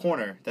 There was a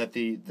corner that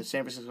the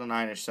San Francisco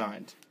Niners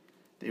signed.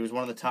 He was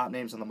one of the top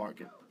names on the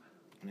market.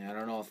 I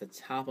don't know off the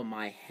top of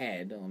my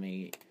head. Let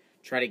me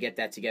try to get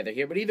that together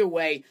here. But either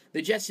way,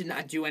 the Jets did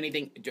not do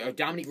anything.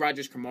 Dominique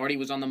Rodgers-Cromartie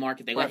was on the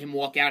market. They let him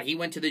walk out. He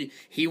went to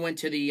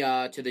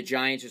the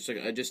Giants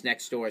just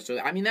next door. So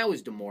I mean that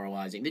was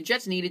demoralizing. The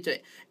Jets needed to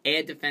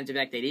add defensive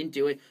back. They didn't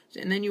do it.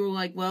 And then you were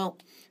like, well,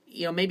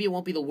 maybe it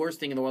won't be the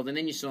worst thing in the world. And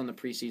then you saw in the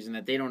preseason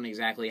that they don't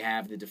exactly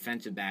have the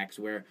defensive backs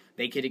where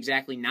they could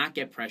exactly not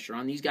get pressure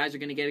on. These guys are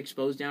going to get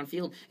exposed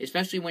downfield,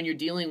 especially when you're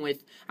dealing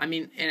with,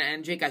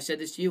 and Jake, I said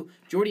this to you,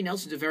 Jordy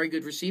Nelson's a very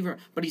good receiver,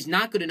 but he's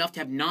not good enough to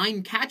have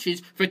 9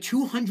 catches for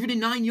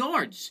 209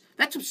 yards.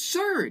 That's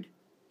absurd.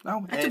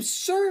 No, that's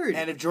absurd.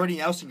 And if Jordy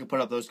Nelson can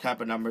put up those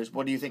type of numbers,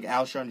 what do you think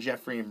Alshon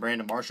Jeffrey and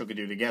Brandon Marshall could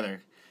do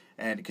together?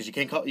 And because you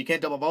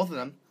can't double both of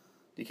them.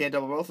 You can't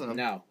double both of them.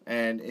 No.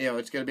 And,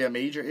 it's going to be a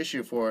major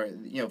issue for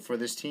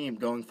this team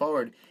going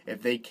forward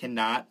if they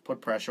cannot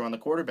put pressure on the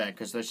quarterback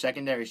because their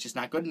secondary is just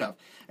not good enough.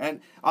 And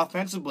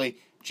offensively,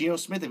 Geno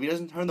Smith, if he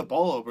doesn't turn the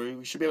ball over,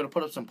 we should be able to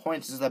put up some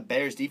points. This is the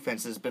Bears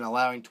defense has been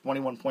allowing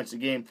 21 points a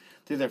game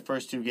through their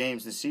first 2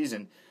 games this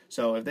season.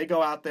 So if they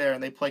go out there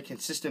and they play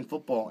consistent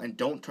football and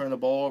don't turn the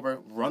ball over,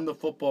 run the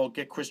football,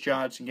 get Chris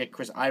Johnson, get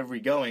Chris Ivory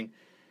going,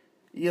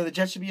 the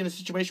Jets should be in a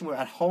situation where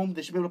at home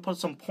they should be able to put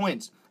some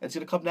points. It's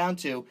going to come down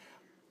to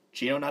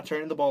Geno not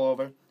turning the ball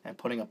over and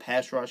putting a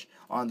pass rush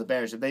on the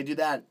Bears. If they do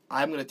that,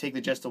 I'm going to take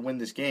the Jets to win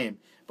this game,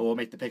 but we'll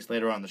make the picks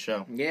later on in the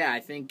show. Yeah, I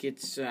think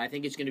it's going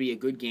to be a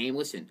good game.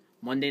 Listen,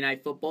 Monday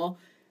Night Football,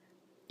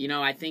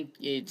 I think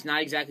it's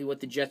not exactly what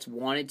the Jets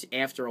wanted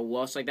after a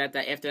loss like that.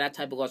 After that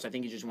type of loss, I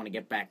think you just want to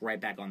get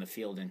right back on the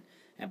field and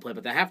play.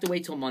 But they have to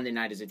wait till Monday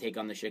night as they take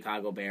on the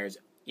Chicago Bears.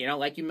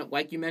 Like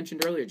you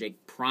mentioned earlier,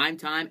 Jake, prime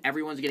time.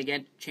 Everyone's going to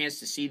get a chance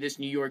to see this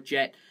New York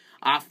Jet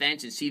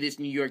offense and see this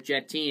New York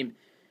Jet team.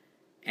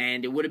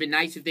 And it would have been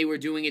nice if they were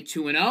doing it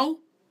 2-0,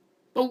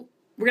 but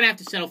we're going to have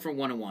to settle for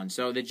 1-1.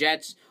 So the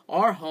Jets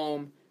are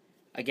home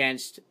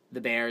against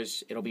the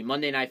Bears. It'll be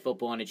Monday Night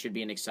Football, and it should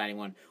be an exciting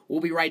one. We'll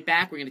be right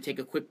back. We're going to take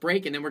a quick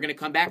break, and then we're going to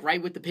come back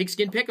right with the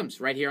Pigskin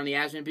Pick'ems right here on the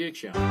Asman Buick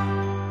Show.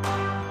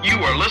 You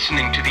are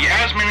listening to the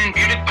Asman and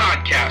Budick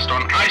podcast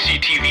on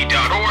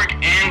ICTV.org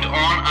and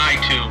on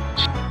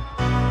iTunes.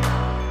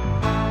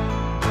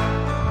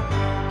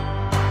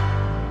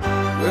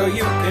 Well,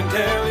 you can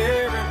tell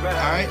everybody.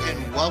 All right,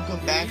 and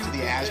welcome back to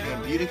the Asman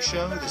and Budick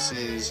Show. This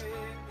is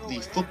the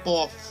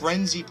Football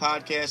Frenzy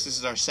podcast. This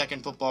is our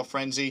second Football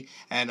Frenzy,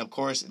 and of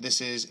course,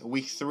 this is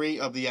week 3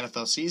 of the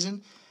NFL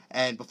season.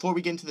 And before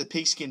we get into the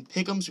Pigskin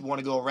Pick'ems, we want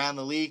to go around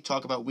the league,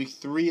 talk about week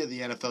 3 of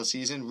the NFL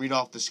season, read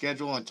off the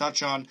schedule, and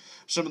touch on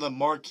some of the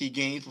marquee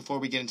games before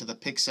we get into the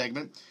pick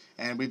segment.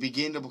 And we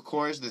begin, of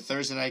course, the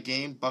Thursday night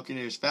game,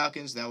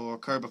 Buccaneers-Falcons. That will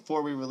occur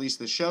before we release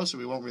the show, so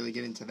we won't really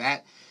get into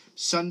that.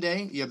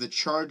 Sunday, you have the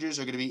Chargers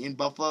are going to be in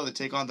Buffalo to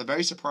take on the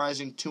very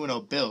surprising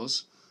 2-0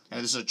 Bills.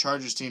 And this is a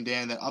Chargers team,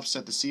 Dan, that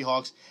upset the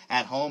Seahawks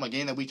at home, a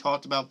game that we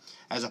talked about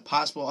as a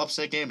possible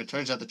upset game. It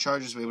turns out the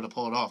Chargers were able to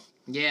pull it off.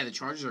 Yeah, the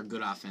Chargers are a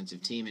good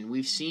offensive team, and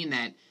we've seen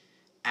that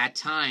at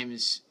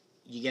times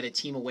you get a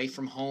team away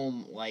from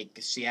home like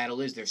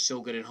Seattle is. They're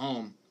so good at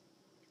home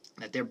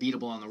that they're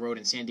beatable on the road,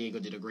 and San Diego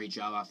did a great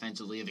job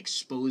offensively of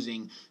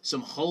exposing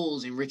some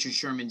holes in Richard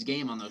Sherman's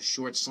game on those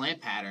short slant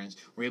patterns.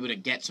 We're able to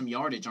get some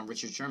yardage on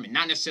Richard Sherman.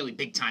 Not necessarily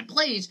big-time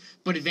plays,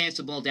 but advance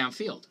the ball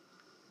downfield.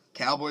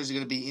 Cowboys are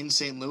going to be in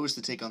St. Louis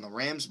to take on the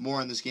Rams.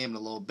 More on this game in a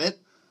little bit.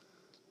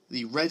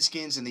 The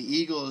Redskins and the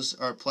Eagles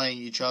are playing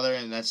each other,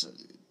 and that's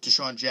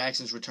Deshaun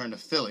Jackson's return to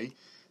Philly.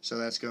 So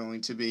that's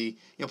going to be,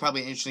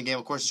 probably an interesting game.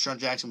 Of course, Deshaun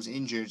Jackson was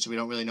injured, so we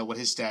don't really know what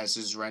his status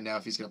is right now,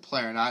 if he's going to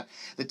play or not.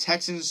 The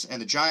Texans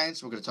and the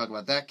Giants, we're going to talk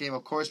about that game,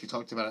 of course. We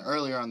talked about it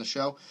earlier on the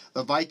show.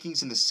 The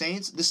Vikings and the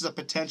Saints, this is a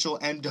potential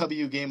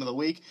MW game of the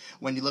week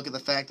when you look at the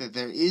fact that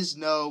there is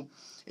no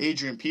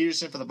Adrian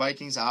Peterson for the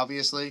Vikings,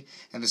 obviously,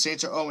 and the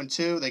Saints are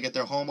 0-2. They get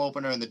their home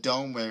opener in the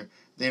Dome where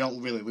they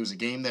don't really lose a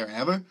game there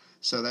ever.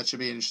 So that should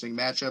be an interesting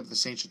matchup. The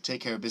Saints should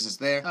take care of business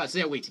there. It's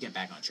their week to get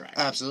back on track.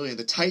 Absolutely.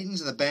 The Titans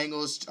and the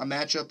Bengals, a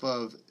matchup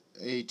of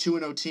a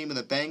 2-0 team in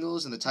the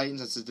Bengals and the Titans.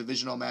 That's a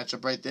divisional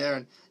matchup right there.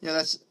 And,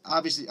 that's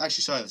obviously,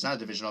 actually, sorry, that's not a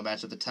divisional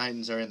matchup. The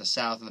Titans are in the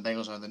South and the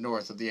Bengals are in the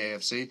North of the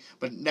AFC.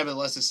 But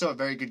nevertheless, it's still a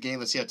very good game.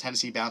 Let's see how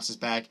Tennessee bounces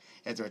back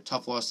after a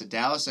tough loss to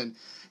Dallas. And,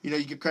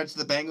 you give credit to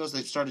the Bengals.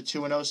 They've started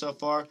 2-0 so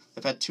far.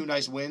 They've had 2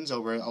 nice wins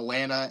over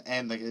Atlanta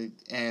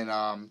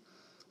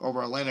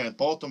over Atlanta and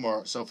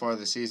Baltimore so far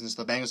this season.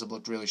 So the Bengals have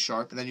looked really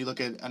sharp. And then you look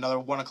at another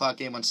 1 o'clock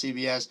game on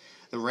CBS.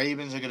 The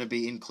Ravens are going to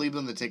be in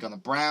Cleveland to take on the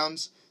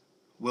Browns.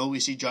 Will we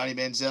see Johnny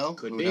Manziel?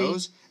 Could Who be.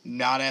 knows?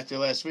 Not after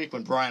last week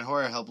when Brian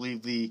Hoyer helped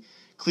lead the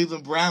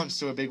Cleveland Browns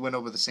to a big win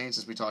over the Saints,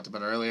 as we talked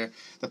about earlier.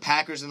 The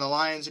Packers and the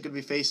Lions are going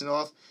to be facing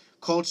off.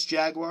 Colts,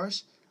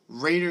 Jaguars,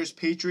 Raiders,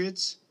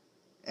 Patriots,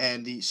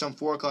 and some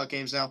 4 o'clock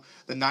games now.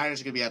 The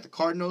Niners are going to be at the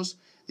Cardinals.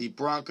 The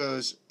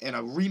Broncos in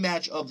a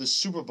rematch of the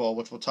Super Bowl,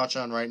 which we'll touch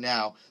on right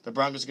now. The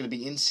Broncos are going to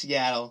be in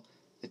Seattle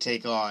to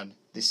take on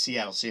the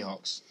Seattle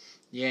Seahawks.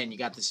 Yeah, and you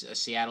got the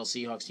Seattle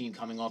Seahawks team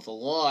coming off a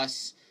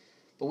loss,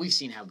 but we've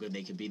seen how good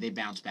they could be. They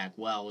bounce back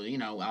well.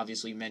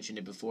 Obviously you mentioned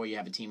it before. You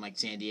have a team like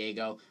San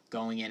Diego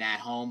going in at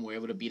home. We're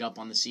able to beat up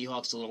on the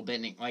Seahawks a little bit,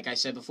 and like I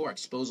said before,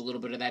 expose a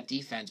little bit of that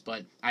defense,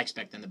 but I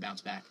expect them to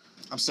bounce back.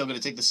 I'm still going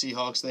to take the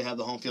Seahawks. They have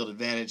the home field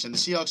advantage, and the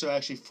Seahawks are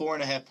actually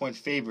 4.5-point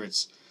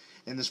favorites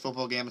in this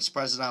football game. I'm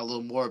surprised it's not a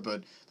little more,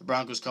 but the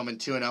Broncos come in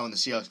 2-0, and the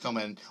Seahawks come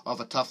in off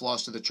a tough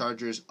loss to the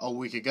Chargers a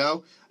week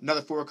ago.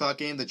 Another 4 o'clock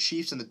game, the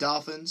Chiefs and the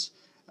Dolphins.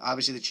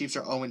 Obviously, the Chiefs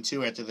are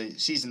 0-2 after the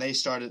season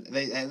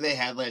they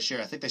had last year.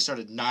 I think they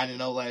started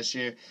 9-0 last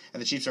year,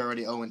 and the Chiefs are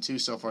already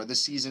 0-2 so far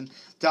this season.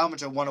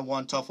 Dolphins are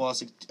 1-1, tough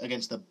loss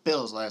against the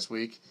Bills last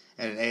week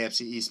in an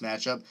AFC East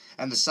matchup.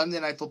 And the Sunday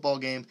night football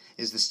game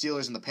is the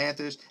Steelers and the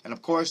Panthers. And,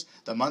 of course,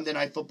 the Monday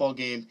night football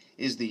game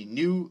is the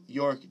New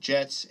York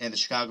Jets and the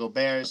Chicago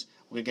Bears.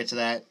 We're going to get to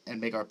that and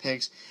make our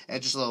picks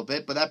in just a little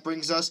bit. But that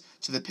brings us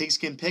to the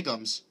Pigskin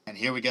Pick'ems, and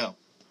here we go.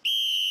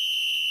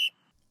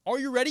 Are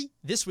you ready?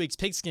 This week's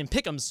Pigskin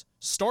Pick'ems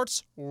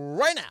starts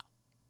right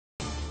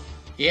now.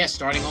 Yeah,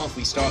 starting off,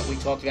 we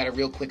talked about it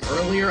real quick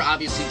earlier.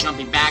 Obviously,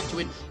 jumping back to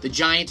it, the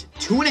Giants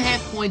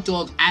 2.5-point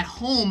dogs at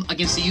home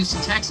against the Houston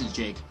Texans,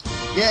 Jake.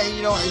 Yeah,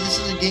 this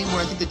is a game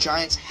where I think the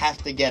Giants have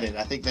to get it.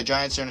 I think the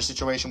Giants are in a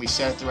situation, we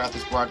said it throughout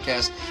this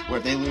broadcast, where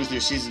if they lose, their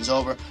season's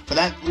over. For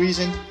that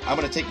reason, I'm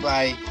going to take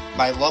my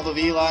love of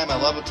Eli,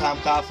 my love of Tom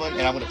Coughlin,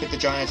 and I'm going to pick the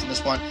Giants in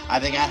this one. I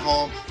think at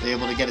home, they're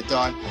able to get it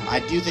done. I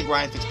do think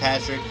Ryan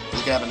Fitzpatrick is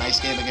going to have a nice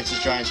game against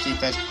his Giants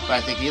defense, but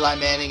I think Eli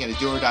Manning in a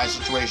do-or-die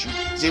situation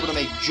is able to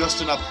make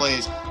just enough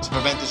plays to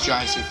prevent this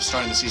Giants team from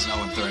starting the season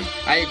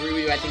 0-3. I agree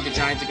with you. I think the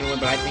Giants are going to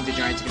win, but I think the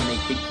Giants are going to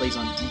make big plays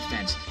on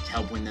defense to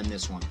help win them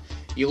this one.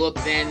 You look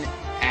then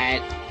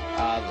at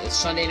the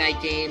Sunday night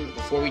game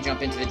before we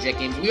jump into the Jet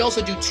games. We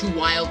also do 2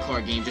 wild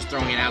card games. Just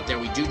throwing it out there,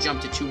 we do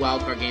jump to 2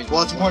 wild card games.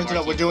 Well, it's important to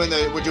know we're doing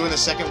the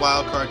second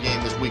wild card game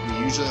this week.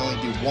 We usually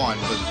only do 1,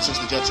 but since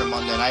the Jets are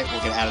Monday night, we're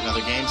going to add another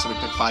game. So we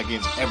pick 5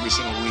 games every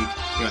single week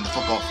here on the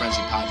Football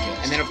Frenzy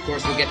podcast. And then, of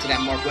course, we'll get to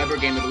that Mark Webber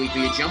game of the week.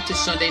 But you jump to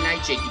Sunday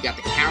night, Jake. You got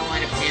the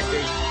Carolina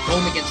Panthers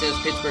home against those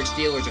Pittsburgh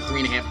Steelers, a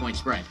 3.5-point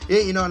spread.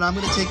 Yeah, and I'm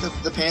going to take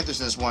the Panthers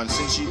in this one.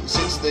 Since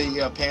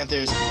the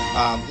Panthers,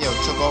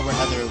 took over and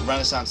had their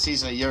renaissance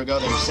season a year ago,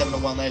 they were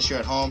 7-1 last year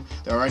at home.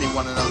 They're already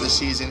 1-0 this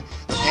season.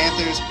 The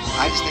Panthers,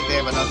 I just think they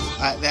have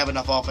enough. They have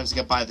enough offense to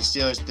get by the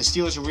Steelers. The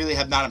Steelers really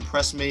have not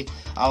impressed me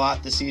a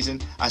lot this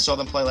season. I saw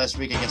them play last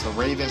week against the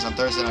Ravens on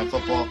Thursday Night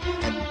Football,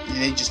 and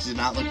they just did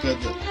not look good.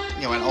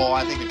 At all.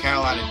 I think the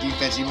Carolina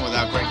defense, even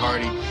without Greg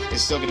Hardy,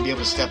 is still going to be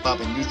able to step up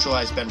and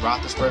neutralize Ben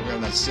Roethlisberger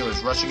and that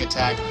Steelers rushing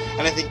attack.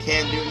 And I think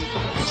Cam Newton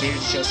continues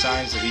to show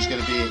signs that he's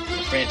going to be a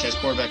franchise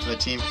quarterback for the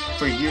team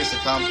for years to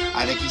come.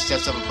 I think he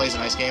steps up and plays a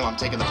nice game. I'm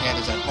taking the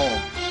Panthers at home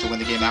to win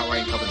the game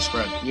outright and cover the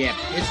spread. Yeah,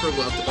 Pittsburgh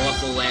looked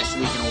awful last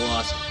week in a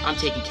loss. I'm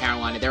taking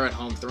Carolina. They're at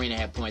home,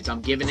 3.5 points.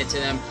 I'm giving it to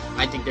them.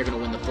 I think they're going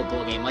to win the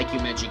football game. Like you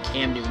mentioned,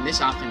 Cam Newton, this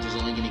offense is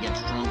only going to get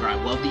stronger. I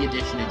love the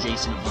addition of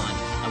Jason Avant.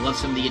 I love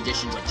some of the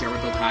additions like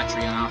Jericho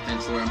Cotchery on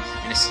offense for him,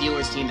 and a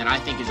Steelers team that I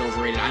think is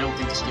overrated. I don't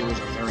think the Steelers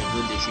are very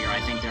good this year. I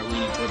think they're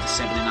leaning towards a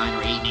 7-9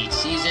 or 8-8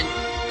 season.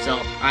 So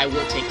I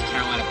will take the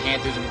Carolina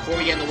Panthers. And before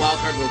we get in the wild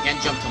card, we'll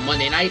again jump to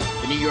Monday night.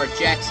 The New York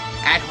Jets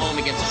at home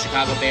against the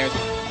Chicago Bears.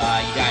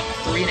 You got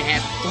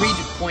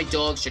 3.5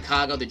 dogs,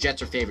 Chicago. The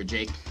Jets are favored,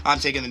 Jake. I'm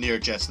taking the New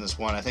York Jets in this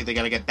one. I think they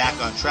got to get back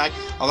on track.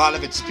 A lot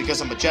of it's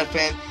because I'm a Jet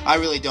fan. I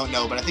really don't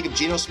know. But I think if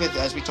Geno Smith,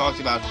 as we talked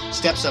about,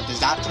 steps up,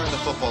 does not turn the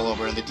football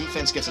over, and the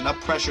defense gets enough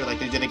pressure like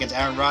they did against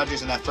Aaron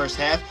Rodgers in that first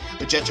half,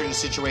 the Jets are in a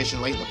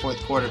situation late in the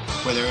fourth quarter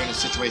where they're in a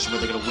situation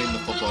where they're going to win the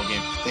football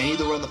game. They need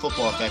to run the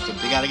football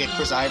effective. They got to get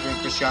Chris Ivory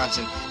and Chris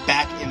Johnson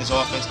back in this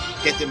offense,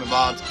 get them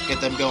involved, get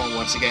them going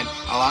once again.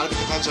 A lot of it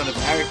depends on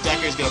if Eric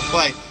Decker is going to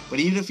play. But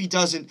even if he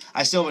doesn't,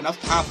 I still have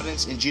enough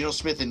confidence in Geno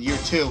Smith in year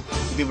 2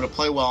 to be able to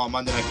play well on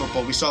Monday Night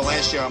Football. We saw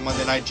last year on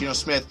Monday night, Geno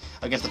Smith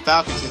against the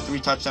Falcons did 3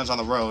 touchdowns on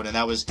the road, and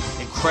that was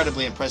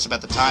incredibly impressive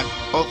at the time.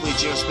 Hopefully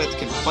Geno Smith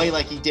can play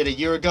like he did a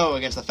year ago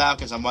against the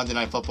Falcons on Monday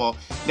Night Football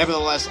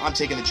Nevertheless, I'm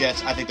taking the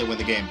Jets. I think they win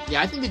the game.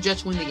 Yeah, I think the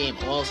Jets win the game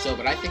also,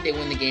 but I think they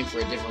win the game for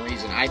a different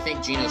reason. I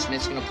think Geno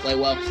Smith's going to play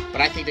well, but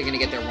I think they're going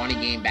to get their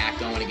running game back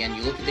going again.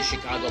 You look at the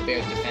Chicago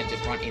Bears defensive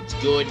front, it's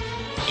good.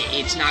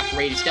 It's not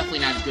great. It's definitely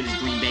not as good as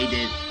Green Bay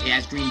did,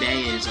 as Green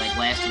Bay is like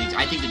last week.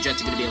 I think the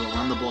Jets are going to be able to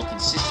run the ball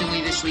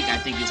consistently this week. I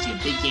think you'll see a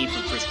big game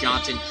from Chris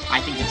Johnson.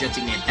 I think the Jets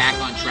are going to get back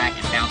on track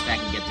and bounce back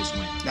and get this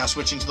win. Now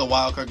switching to the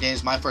wild card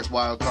games, my first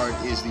wild card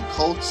is the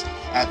Colts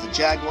at the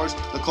Jaguars.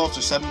 The Colts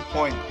are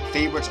 7-point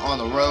favorites on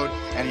the road,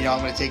 and I'm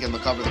going to take them to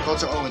cover. The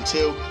Colts are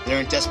 0-2. They're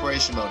in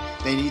desperation mode.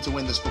 They need to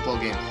win this football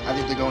game. I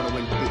think they're going to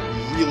win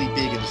really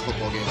big in this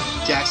football game.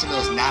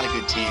 Jacksonville is not a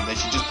good team. They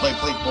should just play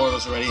Blake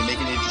Bortles already and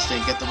make it interesting,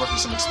 get the rookie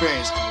some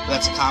experience. But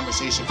that's a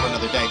conversation for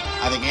another day.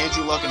 I think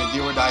Andrew Luck in a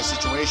do-or-die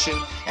situation,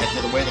 and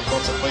to the way the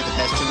Colts have played the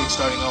past 2 weeks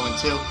starting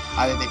 0-2,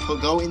 I think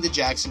they go into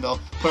Jacksonville,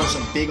 put up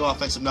some big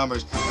offensive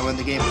numbers, and win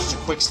the game. Just a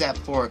quick step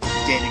forward.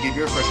 Dan, you give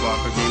your first wild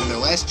card game. In their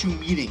last 2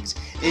 meetings,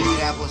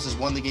 Indianapolis has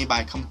won the game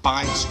by a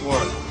combined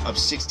score of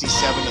 67-13.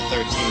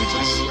 So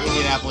this is an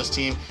Indianapolis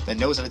team that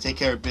knows how to take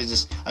care of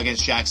business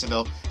against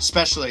Jacksonville,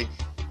 especially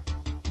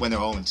when they're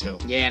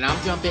 0-2. Yeah, and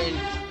I'm jumping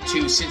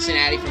to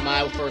Cincinnati for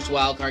my first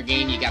wildcard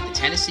game. You got the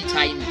Tennessee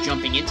Titans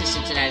jumping into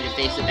Cincinnati to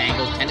face the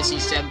Bengals.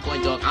 Tennessee's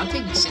 7-point dog. I'm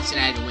taking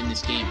Cincinnati to win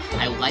this game.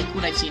 I like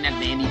what I've seen out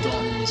of Andy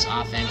Dalton in this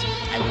offense.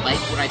 I like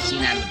what I've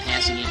seen out of the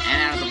passing game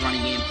and out of the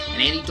running game.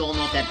 And Andy Dalton,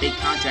 off that big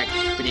contract,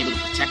 been able to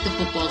protect the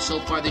football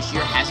so far this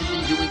year. Hasn't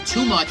been doing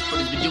too much,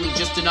 but has been doing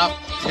just enough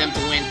for them to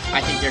win.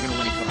 I think they're going to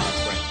win and cover that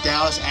spread.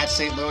 Dallas at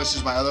St. Louis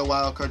is my other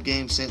wildcard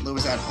game. St.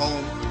 Louis at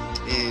home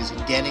is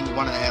getting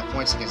 1.5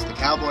 points against the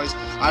Cowboys.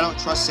 I don't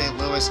trust St.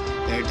 Louis.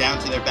 They're down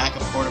to their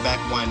backup quarterback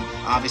when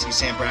obviously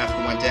Sam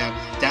Bradford went down.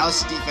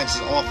 Dallas' defense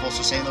is awful,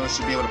 so St. Louis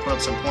should be able to put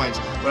up some points.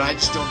 But I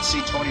just don't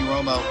see Tony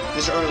Romo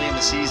this early in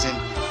the season,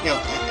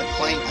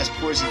 playing as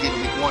poor as he did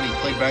in week 1. He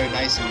played very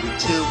nice in week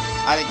 2.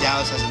 I think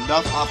Dallas has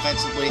enough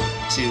offensively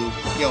to,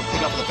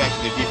 pick up the fact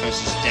that their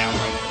defense is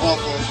downright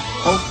awful.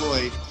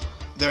 Hopefully,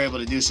 they're able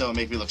to do so and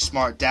make me look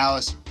smart.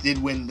 Dallas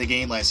did win the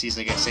game last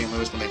season against St.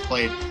 Louis when they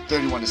played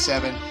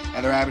 31-7,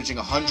 and they're averaging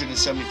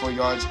 174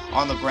 yards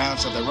on the ground.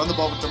 So if they run the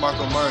ball with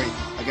DeMarco Murray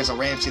against a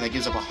Rams team that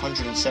gives up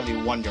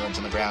 171 yards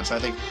on the ground. So I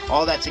think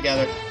all that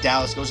together,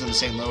 Dallas goes into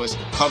St. Louis,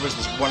 covers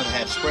this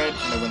 1.5 spread,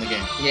 and they win the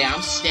game. Yeah,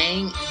 I'm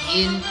staying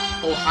in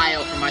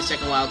Ohio for my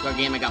second wildcard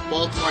game. I got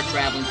Baltimore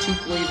traveling to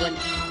Cleveland.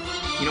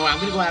 You know what, I'm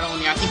going to go out on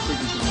there. I think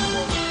Cleveland's going to win the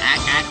ball game.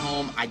 At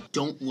home, I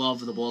don't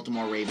love the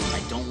Baltimore Ravens.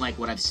 I don't like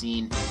what I've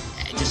seen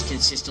just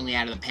consistently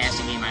out of the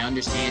passing game. I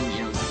understand,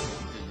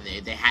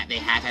 they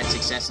have had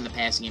success in the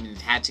passing game and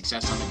they've had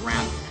success on the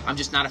ground. I'm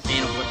just not a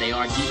fan of what they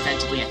are.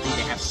 Defensively, I think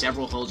they have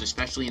several holes,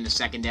 especially in the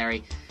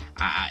secondary.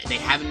 They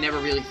haven't never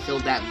really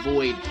filled that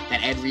void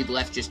that Ed Reed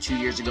left just 2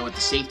 years ago at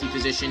the safety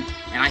position.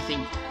 And I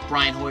think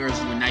Brian Hoyer is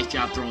doing a nice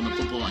job throwing the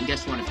football. And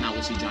guess what? If not,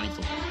 we'll see Johnny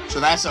Football. So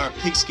that's our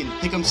Pigskin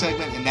Pick'em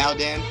segment. And now,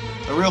 Dan,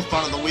 the real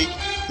fun of the week.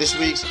 This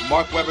week's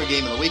Mark Weber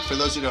Game of the Week. For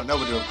those who don't know,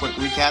 we'll do a quick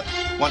recap.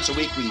 Once a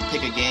week, we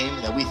pick a game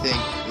that we think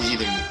is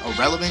either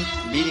irrelevant,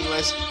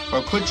 meaningless,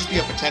 or could just be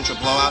a potential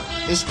blowout.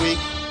 This week,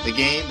 the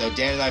game that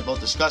Dan and I both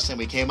discussed and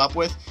we came up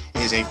with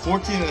is a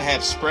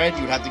 14.5 spread.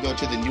 You would have to go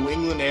to the New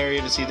England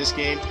area to see this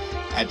game.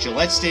 At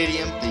Gillette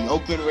Stadium, the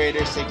Oakland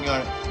Raiders taking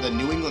on the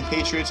New England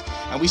Patriots.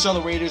 And we saw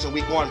the Raiders in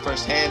week 1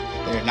 firsthand.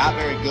 They're not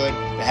very good.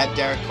 They had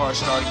Derek Carr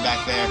starting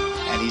back there,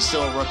 and he's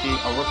still a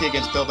rookie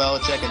against Bill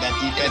Belichick and that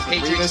defense. And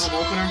the Patriots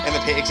home opener?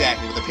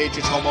 Exactly, with the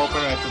Patriots home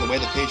opener, after the way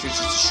the Patriots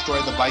just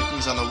destroyed the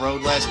Vikings on the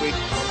road last week,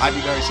 I'd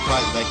be very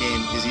surprised if that game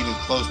is even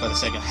close by the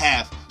second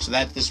half. So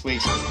that's this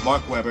week's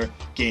Mark Weber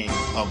Game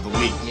of the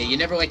Week. Yeah, you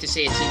never like to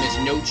say a team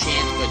has no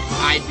chance, but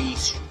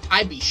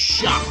I'd be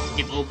shocked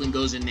if Oakland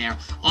goes in there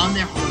on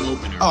their home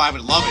opener. Oh, I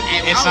would love it.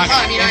 It's not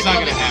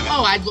going to happen.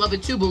 Oh, I'd love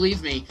it too,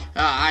 believe me.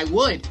 I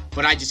would,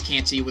 but I just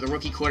can't see with a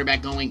rookie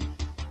quarterback going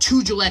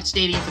to Gillette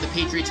Stadium for the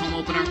Patriots home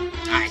opener.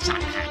 It's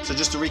not going to happen. So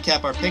just to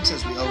recap our picks,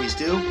 as we always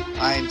do,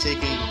 I am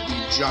taking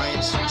the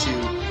Giants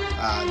to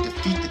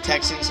defeat the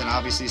Texans, and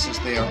obviously since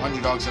they are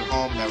underdogs at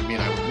home, that would mean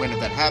I would win if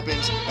that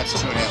happens. That's a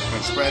 2.5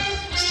 point spread.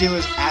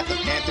 Steelers at the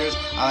Panthers.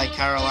 I like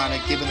Carolina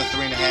giving the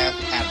 3.5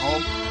 at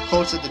home.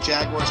 Colts at the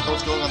Jaguars.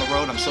 Colts going on the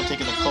road. I'm still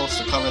taking the Colts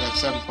to cover that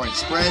 7-point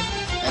spread.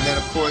 And then,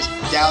 of course,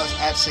 Dallas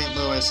at St.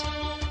 Louis.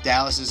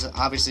 Dallas is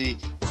obviously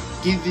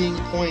giving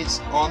points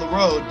on the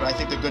road, but I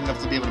think they're good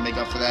enough to be able to make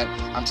up for that.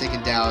 I'm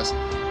taking Dallas,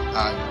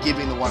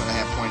 giving the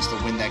 1.5 points to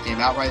win that game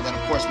outright. Then,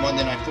 of course,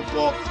 Monday Night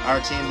Football, our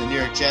team, the New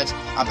York Jets.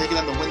 I'm picking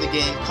them to win the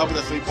game, cover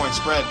the 3-point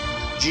spread.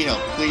 Gino,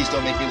 please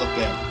don't make me look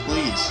bad.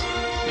 Please.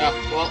 Yeah,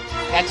 well,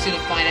 that's going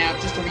to find out.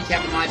 Just to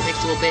recap my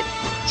picks a little bit.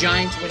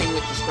 Giants winning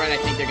with the spread. I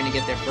think they're going to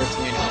get their first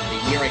win of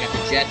the year. I got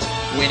the Jets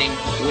winning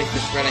with the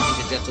spread. I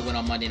think the Jets will win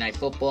on Monday Night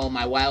Football.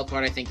 My wild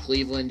card, I think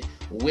Cleveland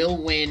will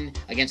win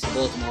against the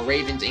Baltimore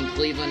Ravens in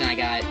Cleveland. I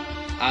got,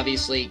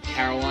 obviously,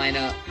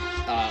 Carolina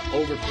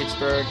over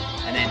Pittsburgh,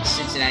 and then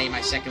Cincinnati,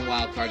 my second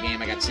wild card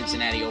game. I got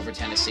Cincinnati over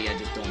Tennessee. I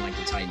just don't like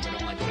the Titans. I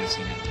don't like what I've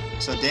seen out of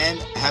them. So, Dan,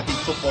 happy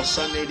Football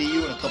Sunday to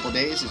you in a couple of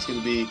days. It's going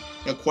to be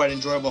quite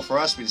enjoyable for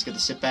us. We just get to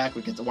sit back.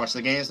 We get to watch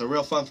the games. They're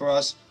real fun for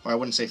us. Or I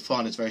wouldn't say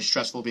fun. It's very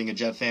stressful being a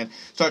Jet fan.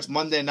 Starts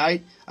Monday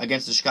night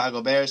against the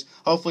Chicago Bears.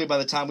 Hopefully, by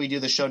the time we do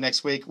the show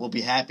next week, we'll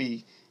be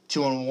happy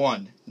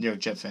 2-1 near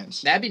Jet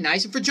fans. That'd be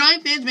nice. And for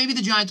Giant fans, maybe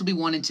the Giants will be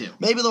 1-2.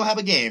 Maybe they'll have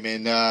a game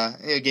and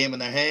a game in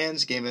their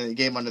hands, game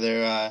under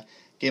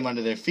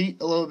their feet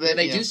a little bit. Yeah,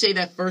 they do say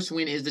that first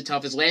win is the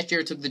toughest. Last year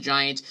it took the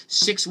Giants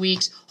 6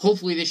 weeks.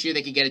 Hopefully this year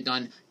they could get it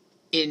done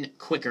in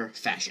quicker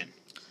fashion.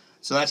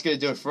 So that's going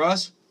to do it for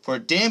us. For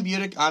Dan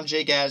Budick, I'm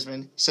Jake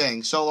Asman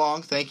saying so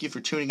long. Thank you for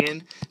tuning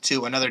in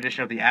to another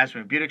edition of the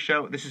Asman Budick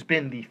Show. This has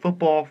been the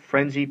Football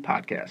Frenzy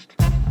Podcast.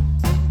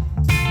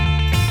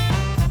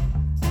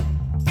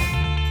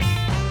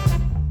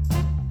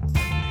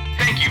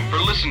 Thank you for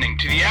listening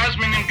to the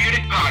Asman and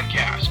Budick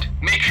Podcast.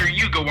 Make sure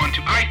you go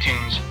onto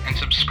iTunes and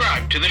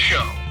subscribe to the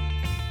show.